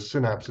expect those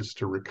synapses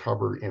to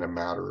recover in a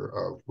matter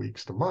of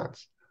weeks to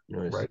months.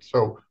 Nice. Right?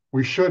 So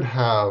we should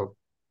have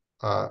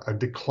a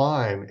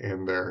decline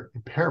in their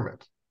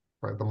impairment,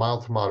 right? The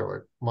mild to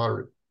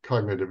moderate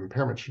cognitive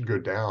impairment should go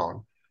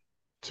down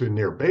to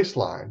near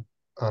baseline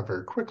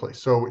very quickly.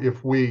 So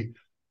if we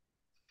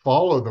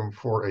follow them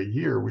for a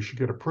year, we should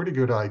get a pretty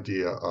good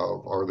idea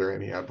of, are there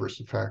any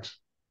adverse effects?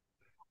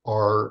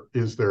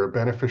 Is there a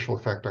beneficial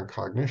effect on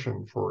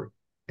cognition for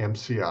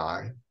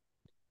MCI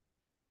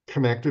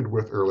connected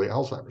with early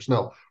Alzheimer's?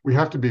 Now, we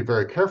have to be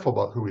very careful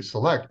about who we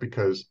select,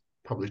 because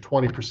probably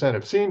 20%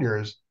 of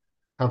seniors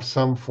have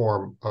some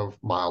form of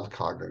mild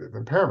cognitive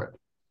impairment.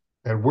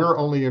 And we're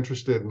only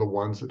interested in the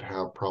ones that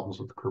have problems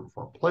with the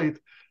cribriform plate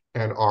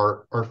and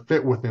are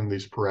fit within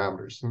these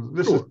parameters. And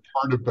this is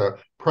part of the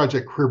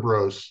Project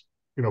Cribros,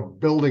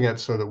 building it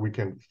so that we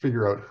can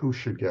figure out who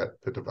should get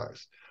the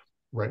device,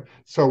 right?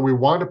 So we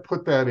want to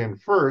put that in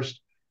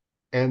first,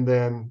 and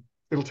then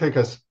it'll take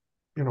us,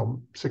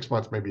 6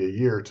 months, maybe a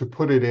year to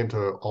put it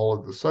into all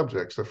of the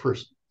subjects, the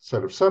first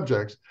set of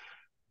subjects.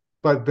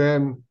 But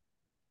then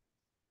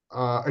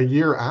a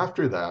year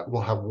after that,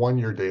 we'll have 1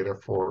 year data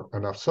for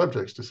enough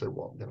subjects to say,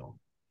 well,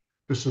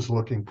 this is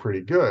looking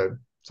pretty good.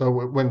 So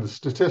when the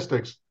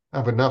statistics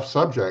have enough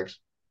subjects,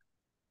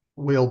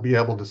 we'll be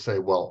able to say,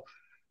 well,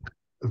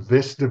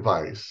 this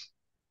device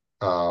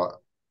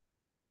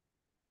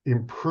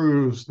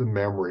improves the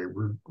memory,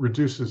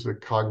 reduces the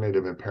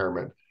cognitive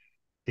impairment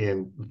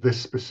in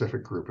this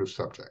specific group of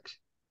subjects,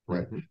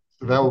 right? Mm-hmm.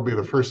 So that will be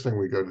the first thing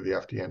we go to the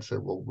FDA and say,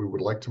 well, we would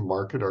like to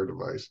market our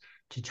device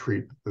to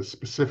treat the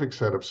specific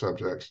set of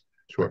subjects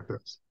like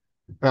this.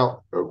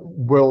 Now,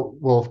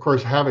 we'll of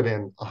course have it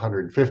in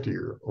 150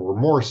 or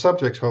more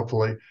subjects,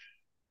 hopefully.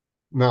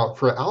 Now,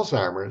 for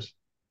Alzheimer's,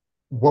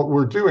 what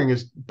we're doing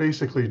is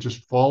basically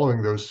just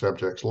following those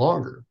subjects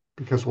longer,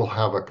 because we'll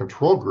have a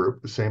control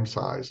group the same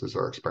size as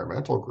our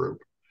experimental group.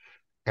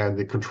 And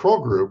the control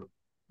group,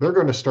 they're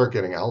going to start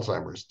getting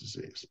Alzheimer's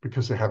disease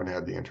because they haven't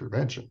had the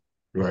intervention.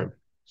 Right.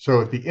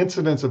 So if the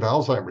incidence of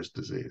Alzheimer's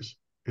disease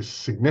is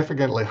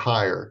significantly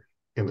higher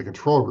in the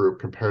control group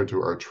compared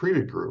to our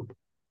treated group,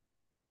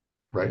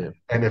 right? Yeah.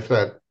 And if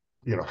that,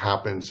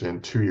 happens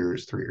in 2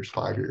 years, 3 years,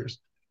 5 years,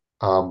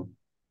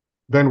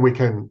 then we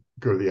can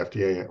go to the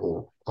FDA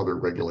or other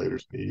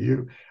regulators in the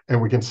EU,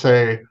 and we can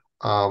say,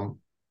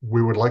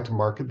 we would like to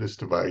market this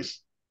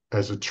device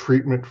as a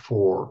treatment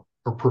for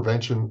or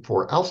prevention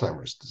for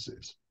Alzheimer's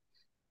disease,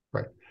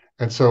 right?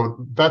 And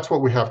so that's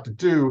what we have to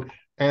do.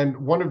 And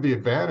one of the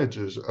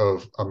advantages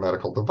of a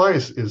medical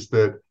device is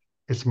that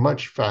it's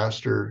much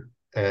faster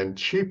and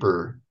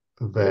cheaper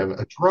than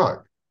a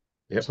drug.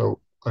 Yep. So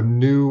a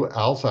new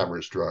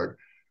Alzheimer's drug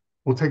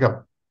will take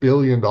 $1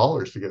 billion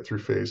to get through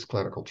phase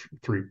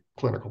 3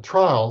 clinical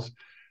trials,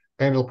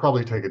 and it'll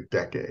probably take a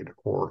decade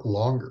or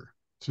longer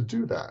to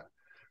do that.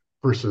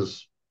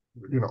 Versus,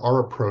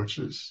 our approach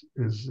is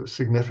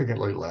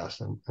significantly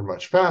less and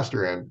much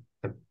faster, and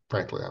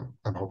frankly,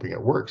 I'm hoping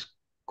it works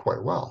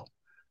quite well.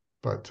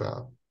 But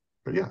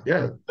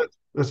yeah,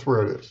 that's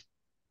where it is.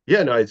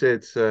 Yeah, no,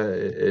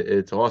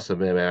 it's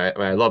awesome. I mean,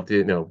 I love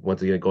to,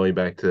 once again, going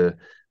back to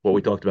what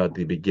we talked about at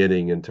the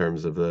beginning in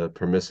terms of the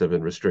permissive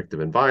and restrictive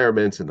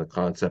environments, and the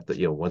concept that,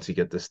 once you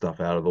get this stuff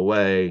out of the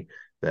way,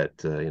 that,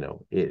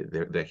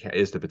 there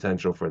is the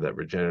potential for that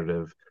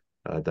regenerative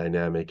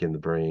dynamic in the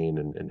brain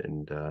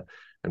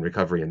and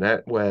recovery in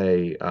that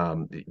way.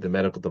 The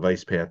medical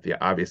device path, yeah,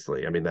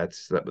 obviously. I mean,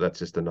 that's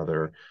just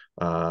another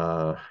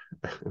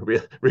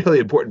really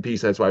important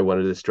piece. That's why I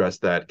wanted to stress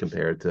that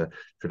compared to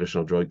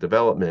traditional drug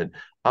development.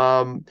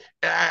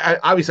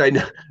 Obviously,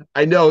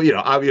 I know,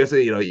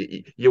 obviously,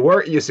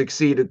 you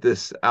succeed at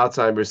this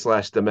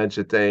Alzheimer's /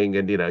 dementia thing,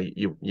 and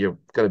you're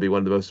going to be one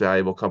of the most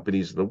valuable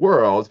companies in the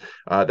world.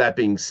 That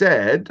being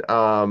said,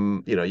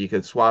 you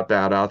could swap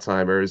out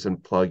Alzheimer's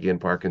and plug in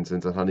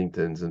Parkinson's and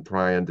Huntington's and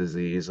prion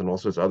disease and all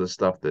sorts of other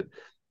stuff that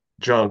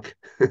junk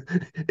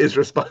is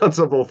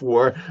responsible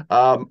for.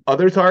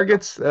 Other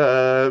targets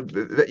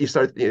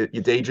that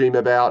you daydream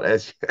about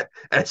as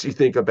you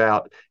think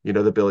about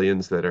the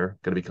billions that are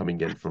going to be coming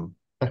in from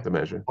the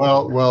measure.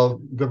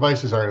 Well,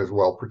 devices aren't as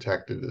well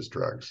protected as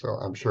drugs, so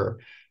I'm sure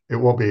it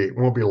won't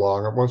be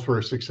long. Once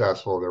we're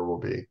successful, there will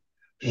be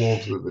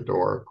wolves at the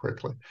door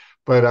quickly.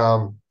 But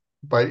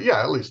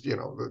yeah, at least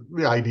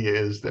the idea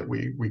is that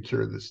we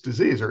cure this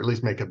disease, or at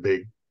least make a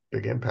big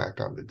impact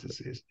on the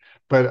disease.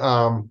 But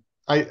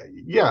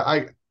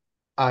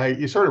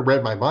you sort of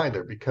read my mind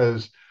there,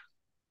 because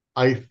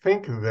I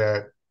think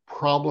that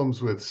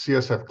problems with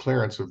CSF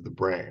clearance of the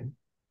brain,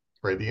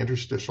 right, the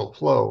interstitial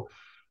flow,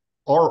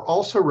 are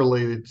also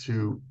related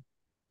to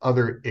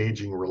other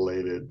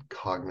aging-related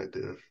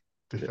cognitive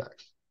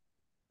defects.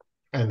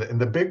 And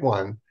the big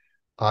one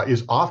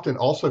is often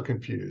also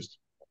confused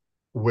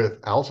with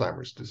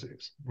Alzheimer's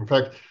disease. In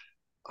fact,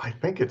 I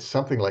think it's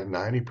something like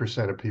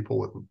 90% of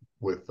people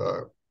with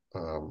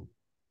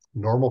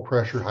normal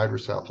pressure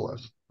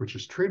hydrocephalus, which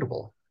is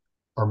treatable,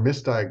 are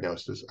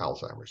misdiagnosed as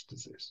Alzheimer's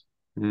disease.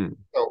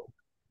 So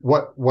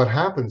what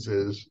happens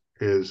is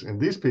in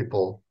these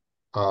people,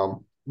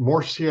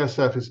 more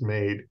CSF is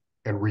made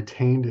and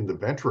retained in the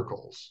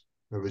ventricles,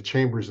 the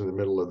chambers in the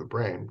middle of the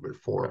brain, there are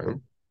 4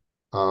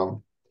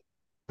 of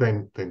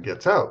them, then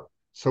gets out.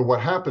 So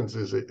what happens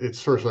is it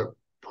sort of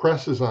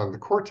presses on the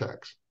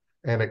cortex,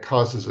 and it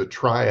causes a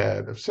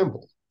triad of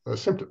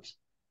symptoms.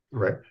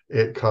 Right,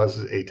 it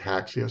causes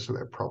ataxia, so they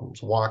have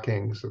problems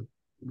walking, so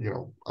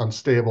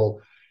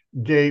unstable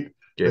gait.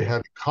 They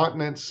have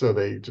incontinence, so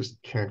they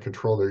just can't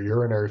control their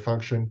urinary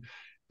function,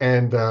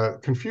 and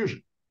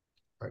confusion.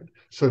 Right,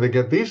 so they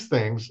get these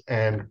things,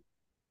 and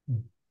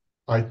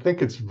I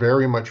think it's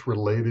very much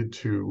related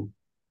to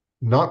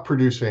not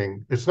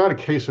producing. It's not a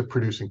case of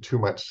producing too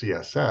much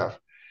CSF.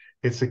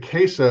 It's a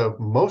case of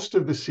most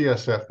of the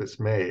CSF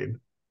that's made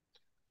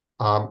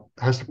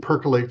has to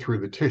percolate through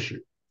the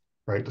tissue.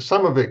 Right,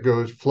 some of it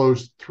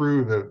flows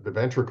through the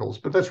ventricles,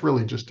 but that's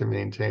really just to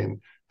maintain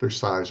their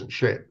size and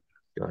shape.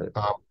 Got it.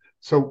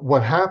 So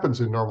what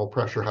happens in normal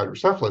pressure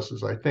hydrocephalus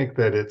is, I think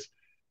that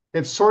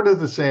it's sort of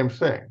the same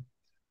thing.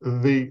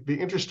 The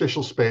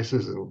interstitial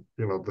spaces in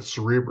the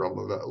cerebrum,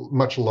 the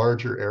much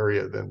larger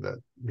area than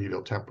the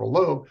medial temporal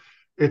lobe,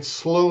 it's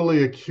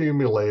slowly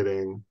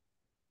accumulating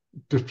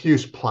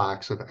diffuse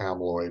plaques of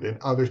amyloid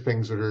and other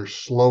things that are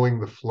slowing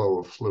the flow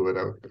of fluid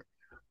out there.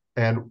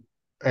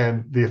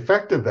 And the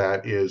effect of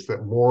that is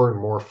that more and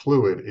more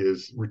fluid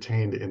is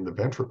retained in the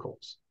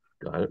ventricles.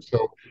 Got it.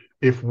 So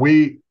if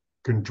we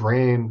can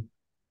drain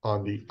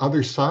on the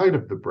other side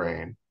of the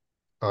brain,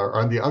 or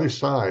on the other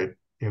side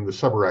in the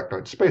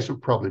subarachnoid space,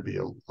 would probably be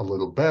a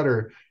little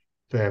better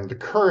than the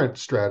current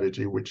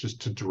strategy, which is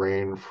to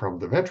drain from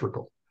the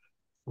ventricle,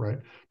 right?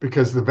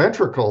 Because the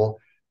ventricle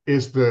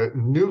is the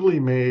newly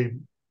made,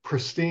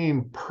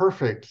 pristine,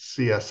 perfect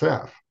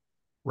CSF,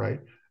 right?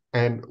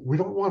 And we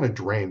don't want to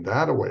drain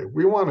that away.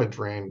 We want to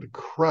drain the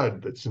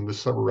crud that's in the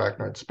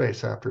subarachnoid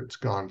space after it's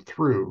gone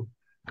through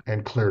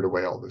and cleared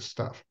away all this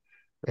stuff.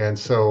 And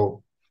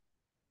so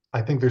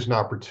I think there's an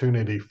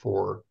opportunity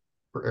for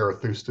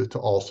Arethusa to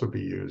also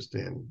be used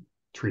in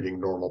treating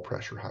normal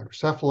pressure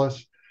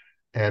hydrocephalus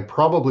and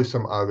probably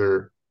some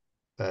other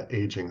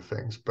aging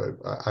things, but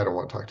I don't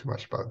want to talk too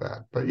much about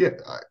that. But yeah,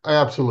 I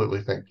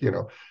absolutely think,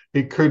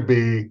 it could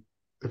be,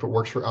 if it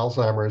works for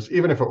Alzheimer's,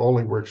 even if it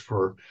only works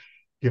for,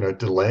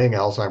 delaying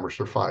Alzheimer's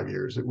for 5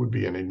 years, it would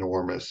be an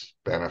enormous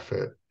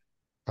benefit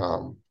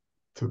to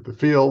the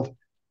field.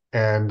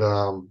 And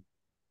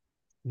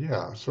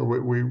yeah, so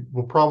we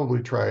will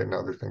probably try it in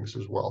other things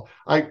as well.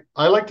 I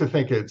like to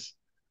think it's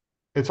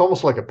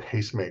almost like a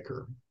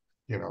pacemaker,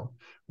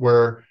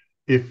 where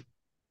if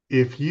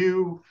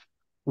you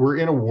were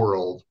in a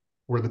world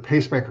where the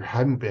pacemaker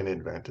hadn't been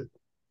invented,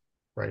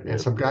 right? And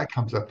some guy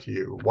comes up to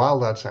you,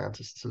 wild out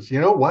scientist, says,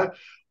 you know what?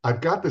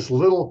 I've got this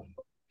little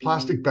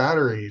plastic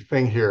battery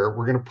thing here.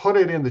 We're going to put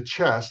it in the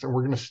chest and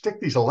we're going to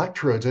stick these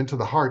electrodes into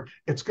the heart.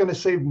 It's going to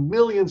save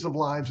millions of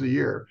lives a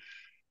year.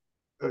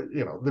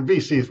 The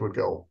VCs would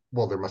go,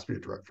 well, there must be a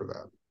drug for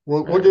that.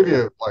 We'll give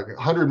you like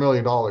 $100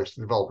 million to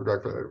develop a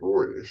drug for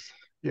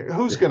that.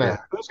 Who's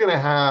gonna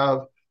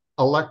have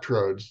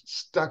electrodes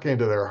stuck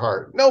into their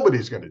heart?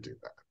 Nobody's going to do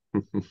that.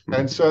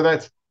 And so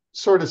that's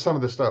sort of some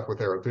of the stuff with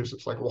Arethusa.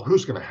 It's like, well,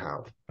 who's going to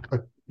have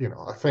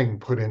a thing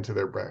put into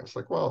their brain? It's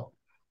like, well,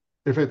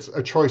 if it's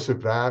a choice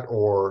of that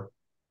or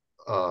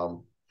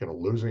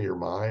losing your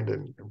mind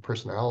and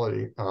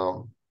personality,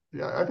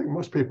 yeah, I think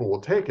most people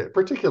will take it,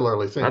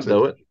 particularly since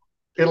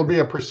it'll be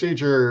a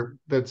procedure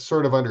that's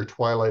sort of under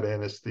twilight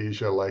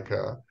anesthesia, like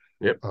a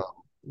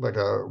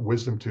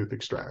wisdom tooth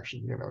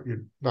extraction.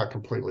 You're not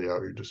completely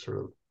out, you're just sort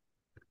of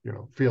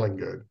feeling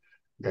good.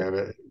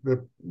 And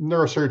the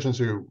neurosurgeons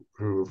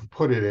who've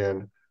put it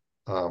in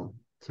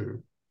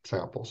to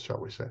samples, shall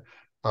we say,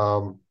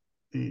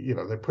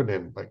 they put it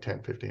in like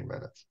 10-15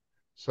 minutes.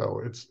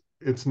 So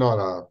it's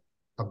not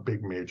a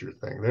big major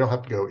thing. They don't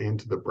have to go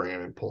into the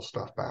brain and pull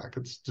stuff back.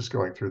 It's just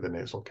going through the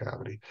nasal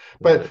cavity.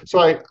 But so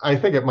I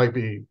think it might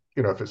be,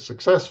 if it's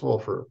successful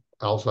for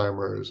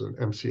Alzheimer's and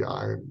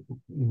MCI and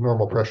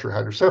normal pressure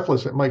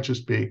hydrocephalus, it might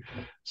just be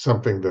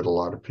something that a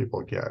lot of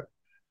people get.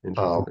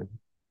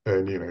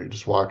 And you're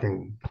just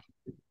walking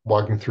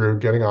through,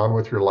 getting on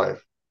with your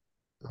life.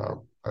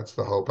 That's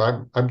the hope.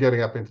 I'm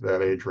getting up into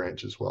that age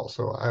range as well,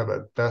 so I have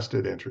a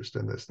vested interest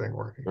in this thing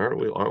working. Aren't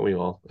we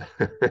all?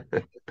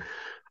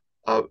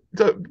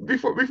 So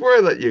before I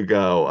let you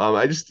go,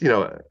 I just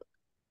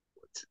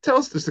tell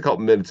us just a couple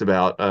minutes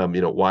about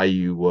why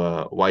you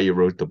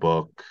wrote the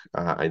book.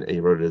 And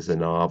you wrote it as a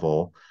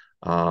novel,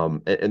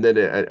 and then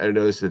I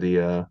noticed that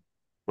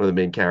one of the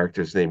main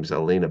characters' name is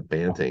Elena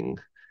Banting,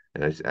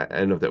 and I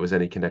don't know if that was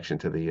any connection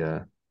to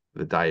the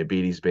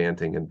diabetes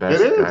Banting and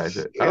best guys.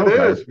 It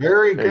is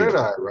very good,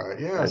 Ira.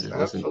 Yes,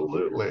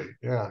 absolutely.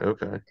 Yeah.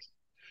 Okay.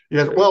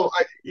 Yes. Well,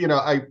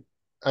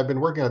 I've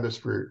been working on this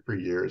for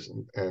years,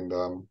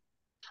 and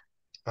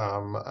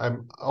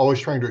I'm always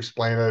trying to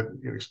explain it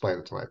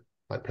to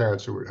my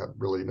parents who have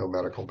really no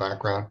medical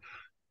background,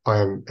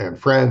 and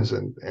friends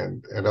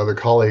and other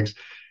colleagues.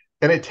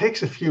 And it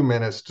takes a few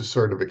minutes to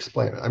sort of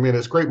explain it. I mean,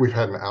 it's great we've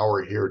had an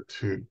hour here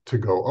to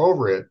go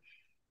over it.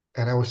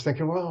 And I was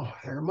thinking, well,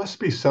 there must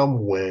be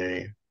some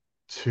way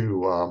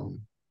to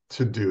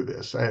do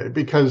this,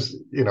 because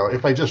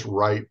if I just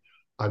write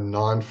a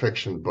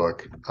nonfiction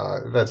book,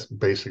 that's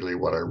basically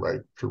what I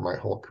write through my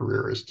whole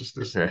career, is just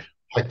this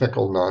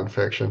technical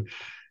nonfiction.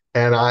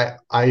 And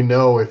I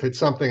know if it's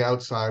something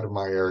outside of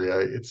my area,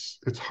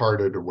 it's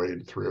harder to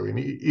wade through, and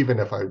even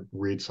if I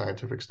read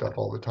scientific stuff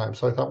all the time.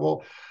 So I thought,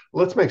 well,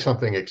 let's make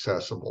something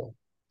accessible.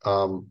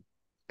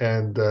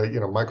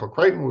 Michael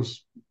Crichton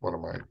was one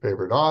of my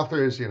favorite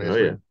authors. He's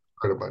read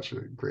a bunch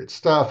of great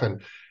stuff,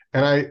 and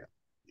I've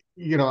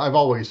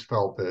always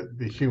felt that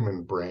the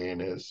human brain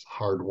is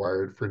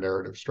hardwired for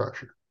narrative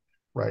structure,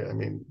 right? I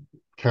mean,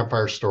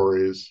 campfire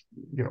stories,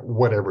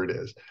 whatever it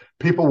is,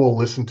 people will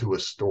listen to a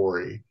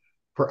story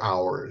for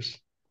hours,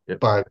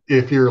 but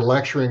if you're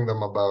lecturing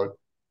them about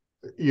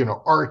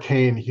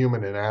arcane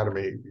human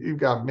anatomy, you've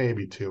got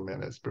maybe 2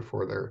 minutes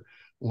before they're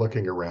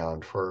looking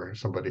around for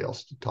somebody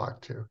else to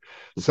talk to.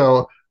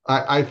 So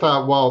I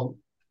thought, well,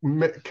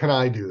 can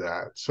I do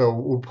that? So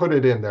we'll put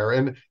it in there.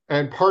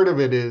 And part of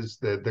it is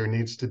that there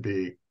needs to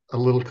be a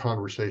little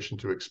conversation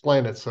to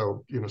explain it.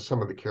 So,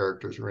 some of the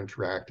characters are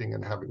interacting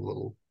and having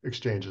little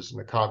exchanges in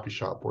the coffee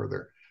shop where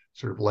they're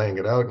sort of laying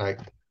it out.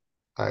 And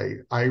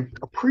I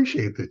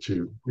appreciate that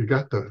you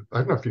got I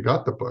don't know if you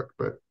got the book,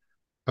 but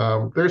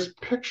there's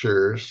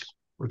pictures,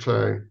 which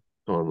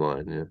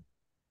online, yeah.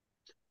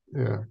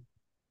 Yeah.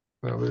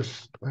 Well,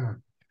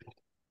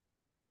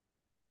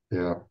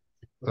 yeah.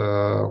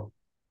 Uh,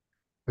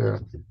 yeah.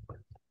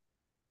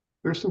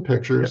 There's some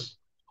pictures.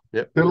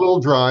 Yep. They're a little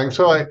drawing.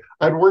 So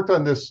I'd worked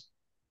on this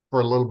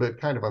for a little bit,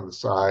 kind of on the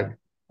side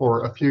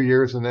for a few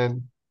years, and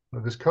then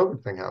this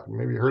COVID thing happened.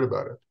 Maybe you heard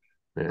about it.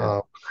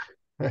 Yeah.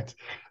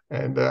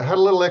 And had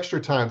a little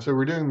extra time. So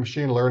we're doing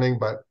machine learning,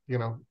 but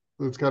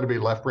it's got to be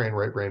left brain,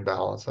 right brain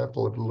balance. I have to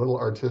live a little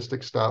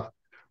artistic stuff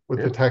with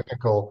the Yep.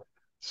 technical.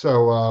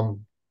 So I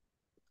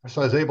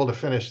was able to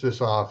finish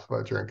this off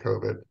during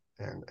COVID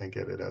and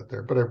get it out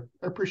there. But I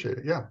appreciate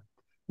it. Yeah.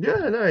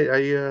 Yeah, and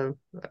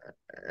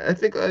I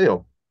think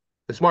the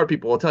smart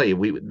people will tell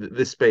you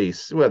this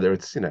space, whether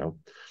it's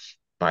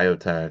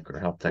biotech or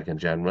health tech in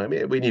general. I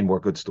mean, we need more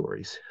good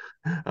stories.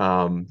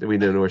 We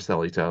need more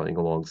storytelling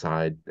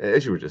alongside,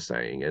 as you were just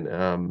saying,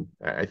 and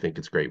I think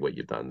it's great what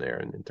you've done there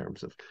in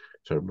terms of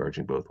sort of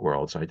merging both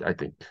worlds. I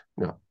think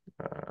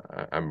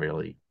I'm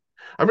really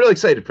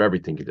excited for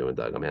everything you're doing,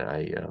 Doug. I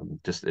mean,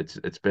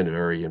 it's been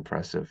very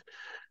impressive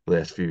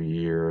last few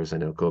years. I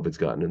know COVID's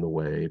gotten in the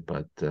way,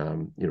 but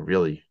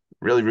really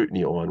rooting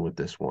you on with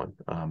this one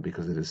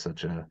because it is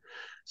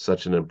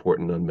such an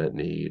important unmet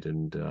need,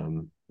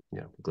 and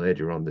glad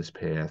you're on this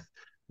path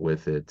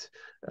with it.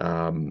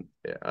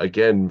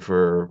 Again,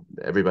 for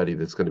everybody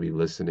that's going to be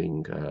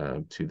listening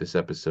to this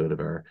episode of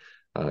our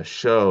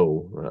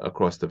show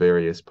across the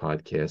various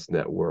podcast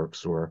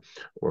networks or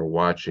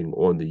watching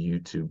on the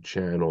YouTube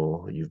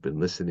channel, you've been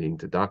listening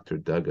to Dr.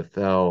 Doug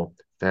Ethell,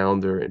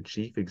 founder and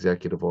chief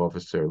executive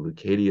officer,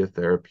 Leucadia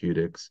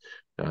Therapeutics.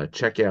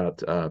 Check out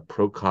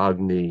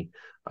procogni.com.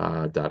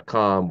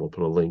 We'll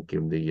put a link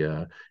in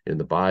the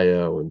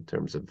bio in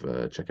terms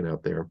of checking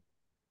out their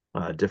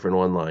different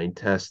online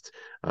tests.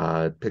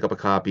 Pick up a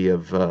copy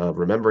of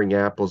Remembering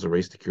Apples, A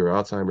Race to Cure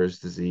Alzheimer's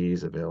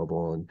Disease, available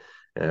on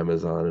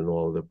Amazon and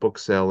all of the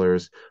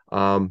booksellers.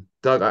 Doug,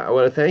 I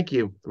want to thank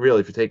you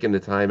really for taking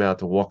the time out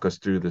to walk us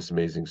through this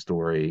amazing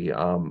story.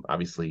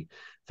 Obviously,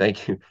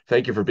 thank you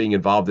for being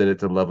involved in it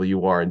to the level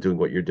you are and doing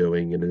what you're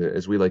doing. And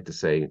as we like to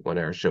say on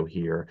our show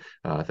here,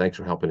 thanks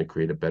for helping to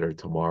create a better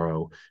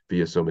tomorrow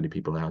via so many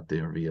people out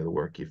there, via the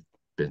work you've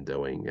been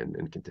doing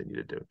and continue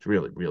to do. It's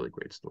really, really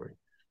great story.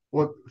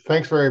 Well,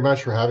 thanks very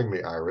much for having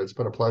me, Ira. It's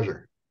been a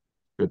pleasure.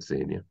 Good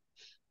seeing you.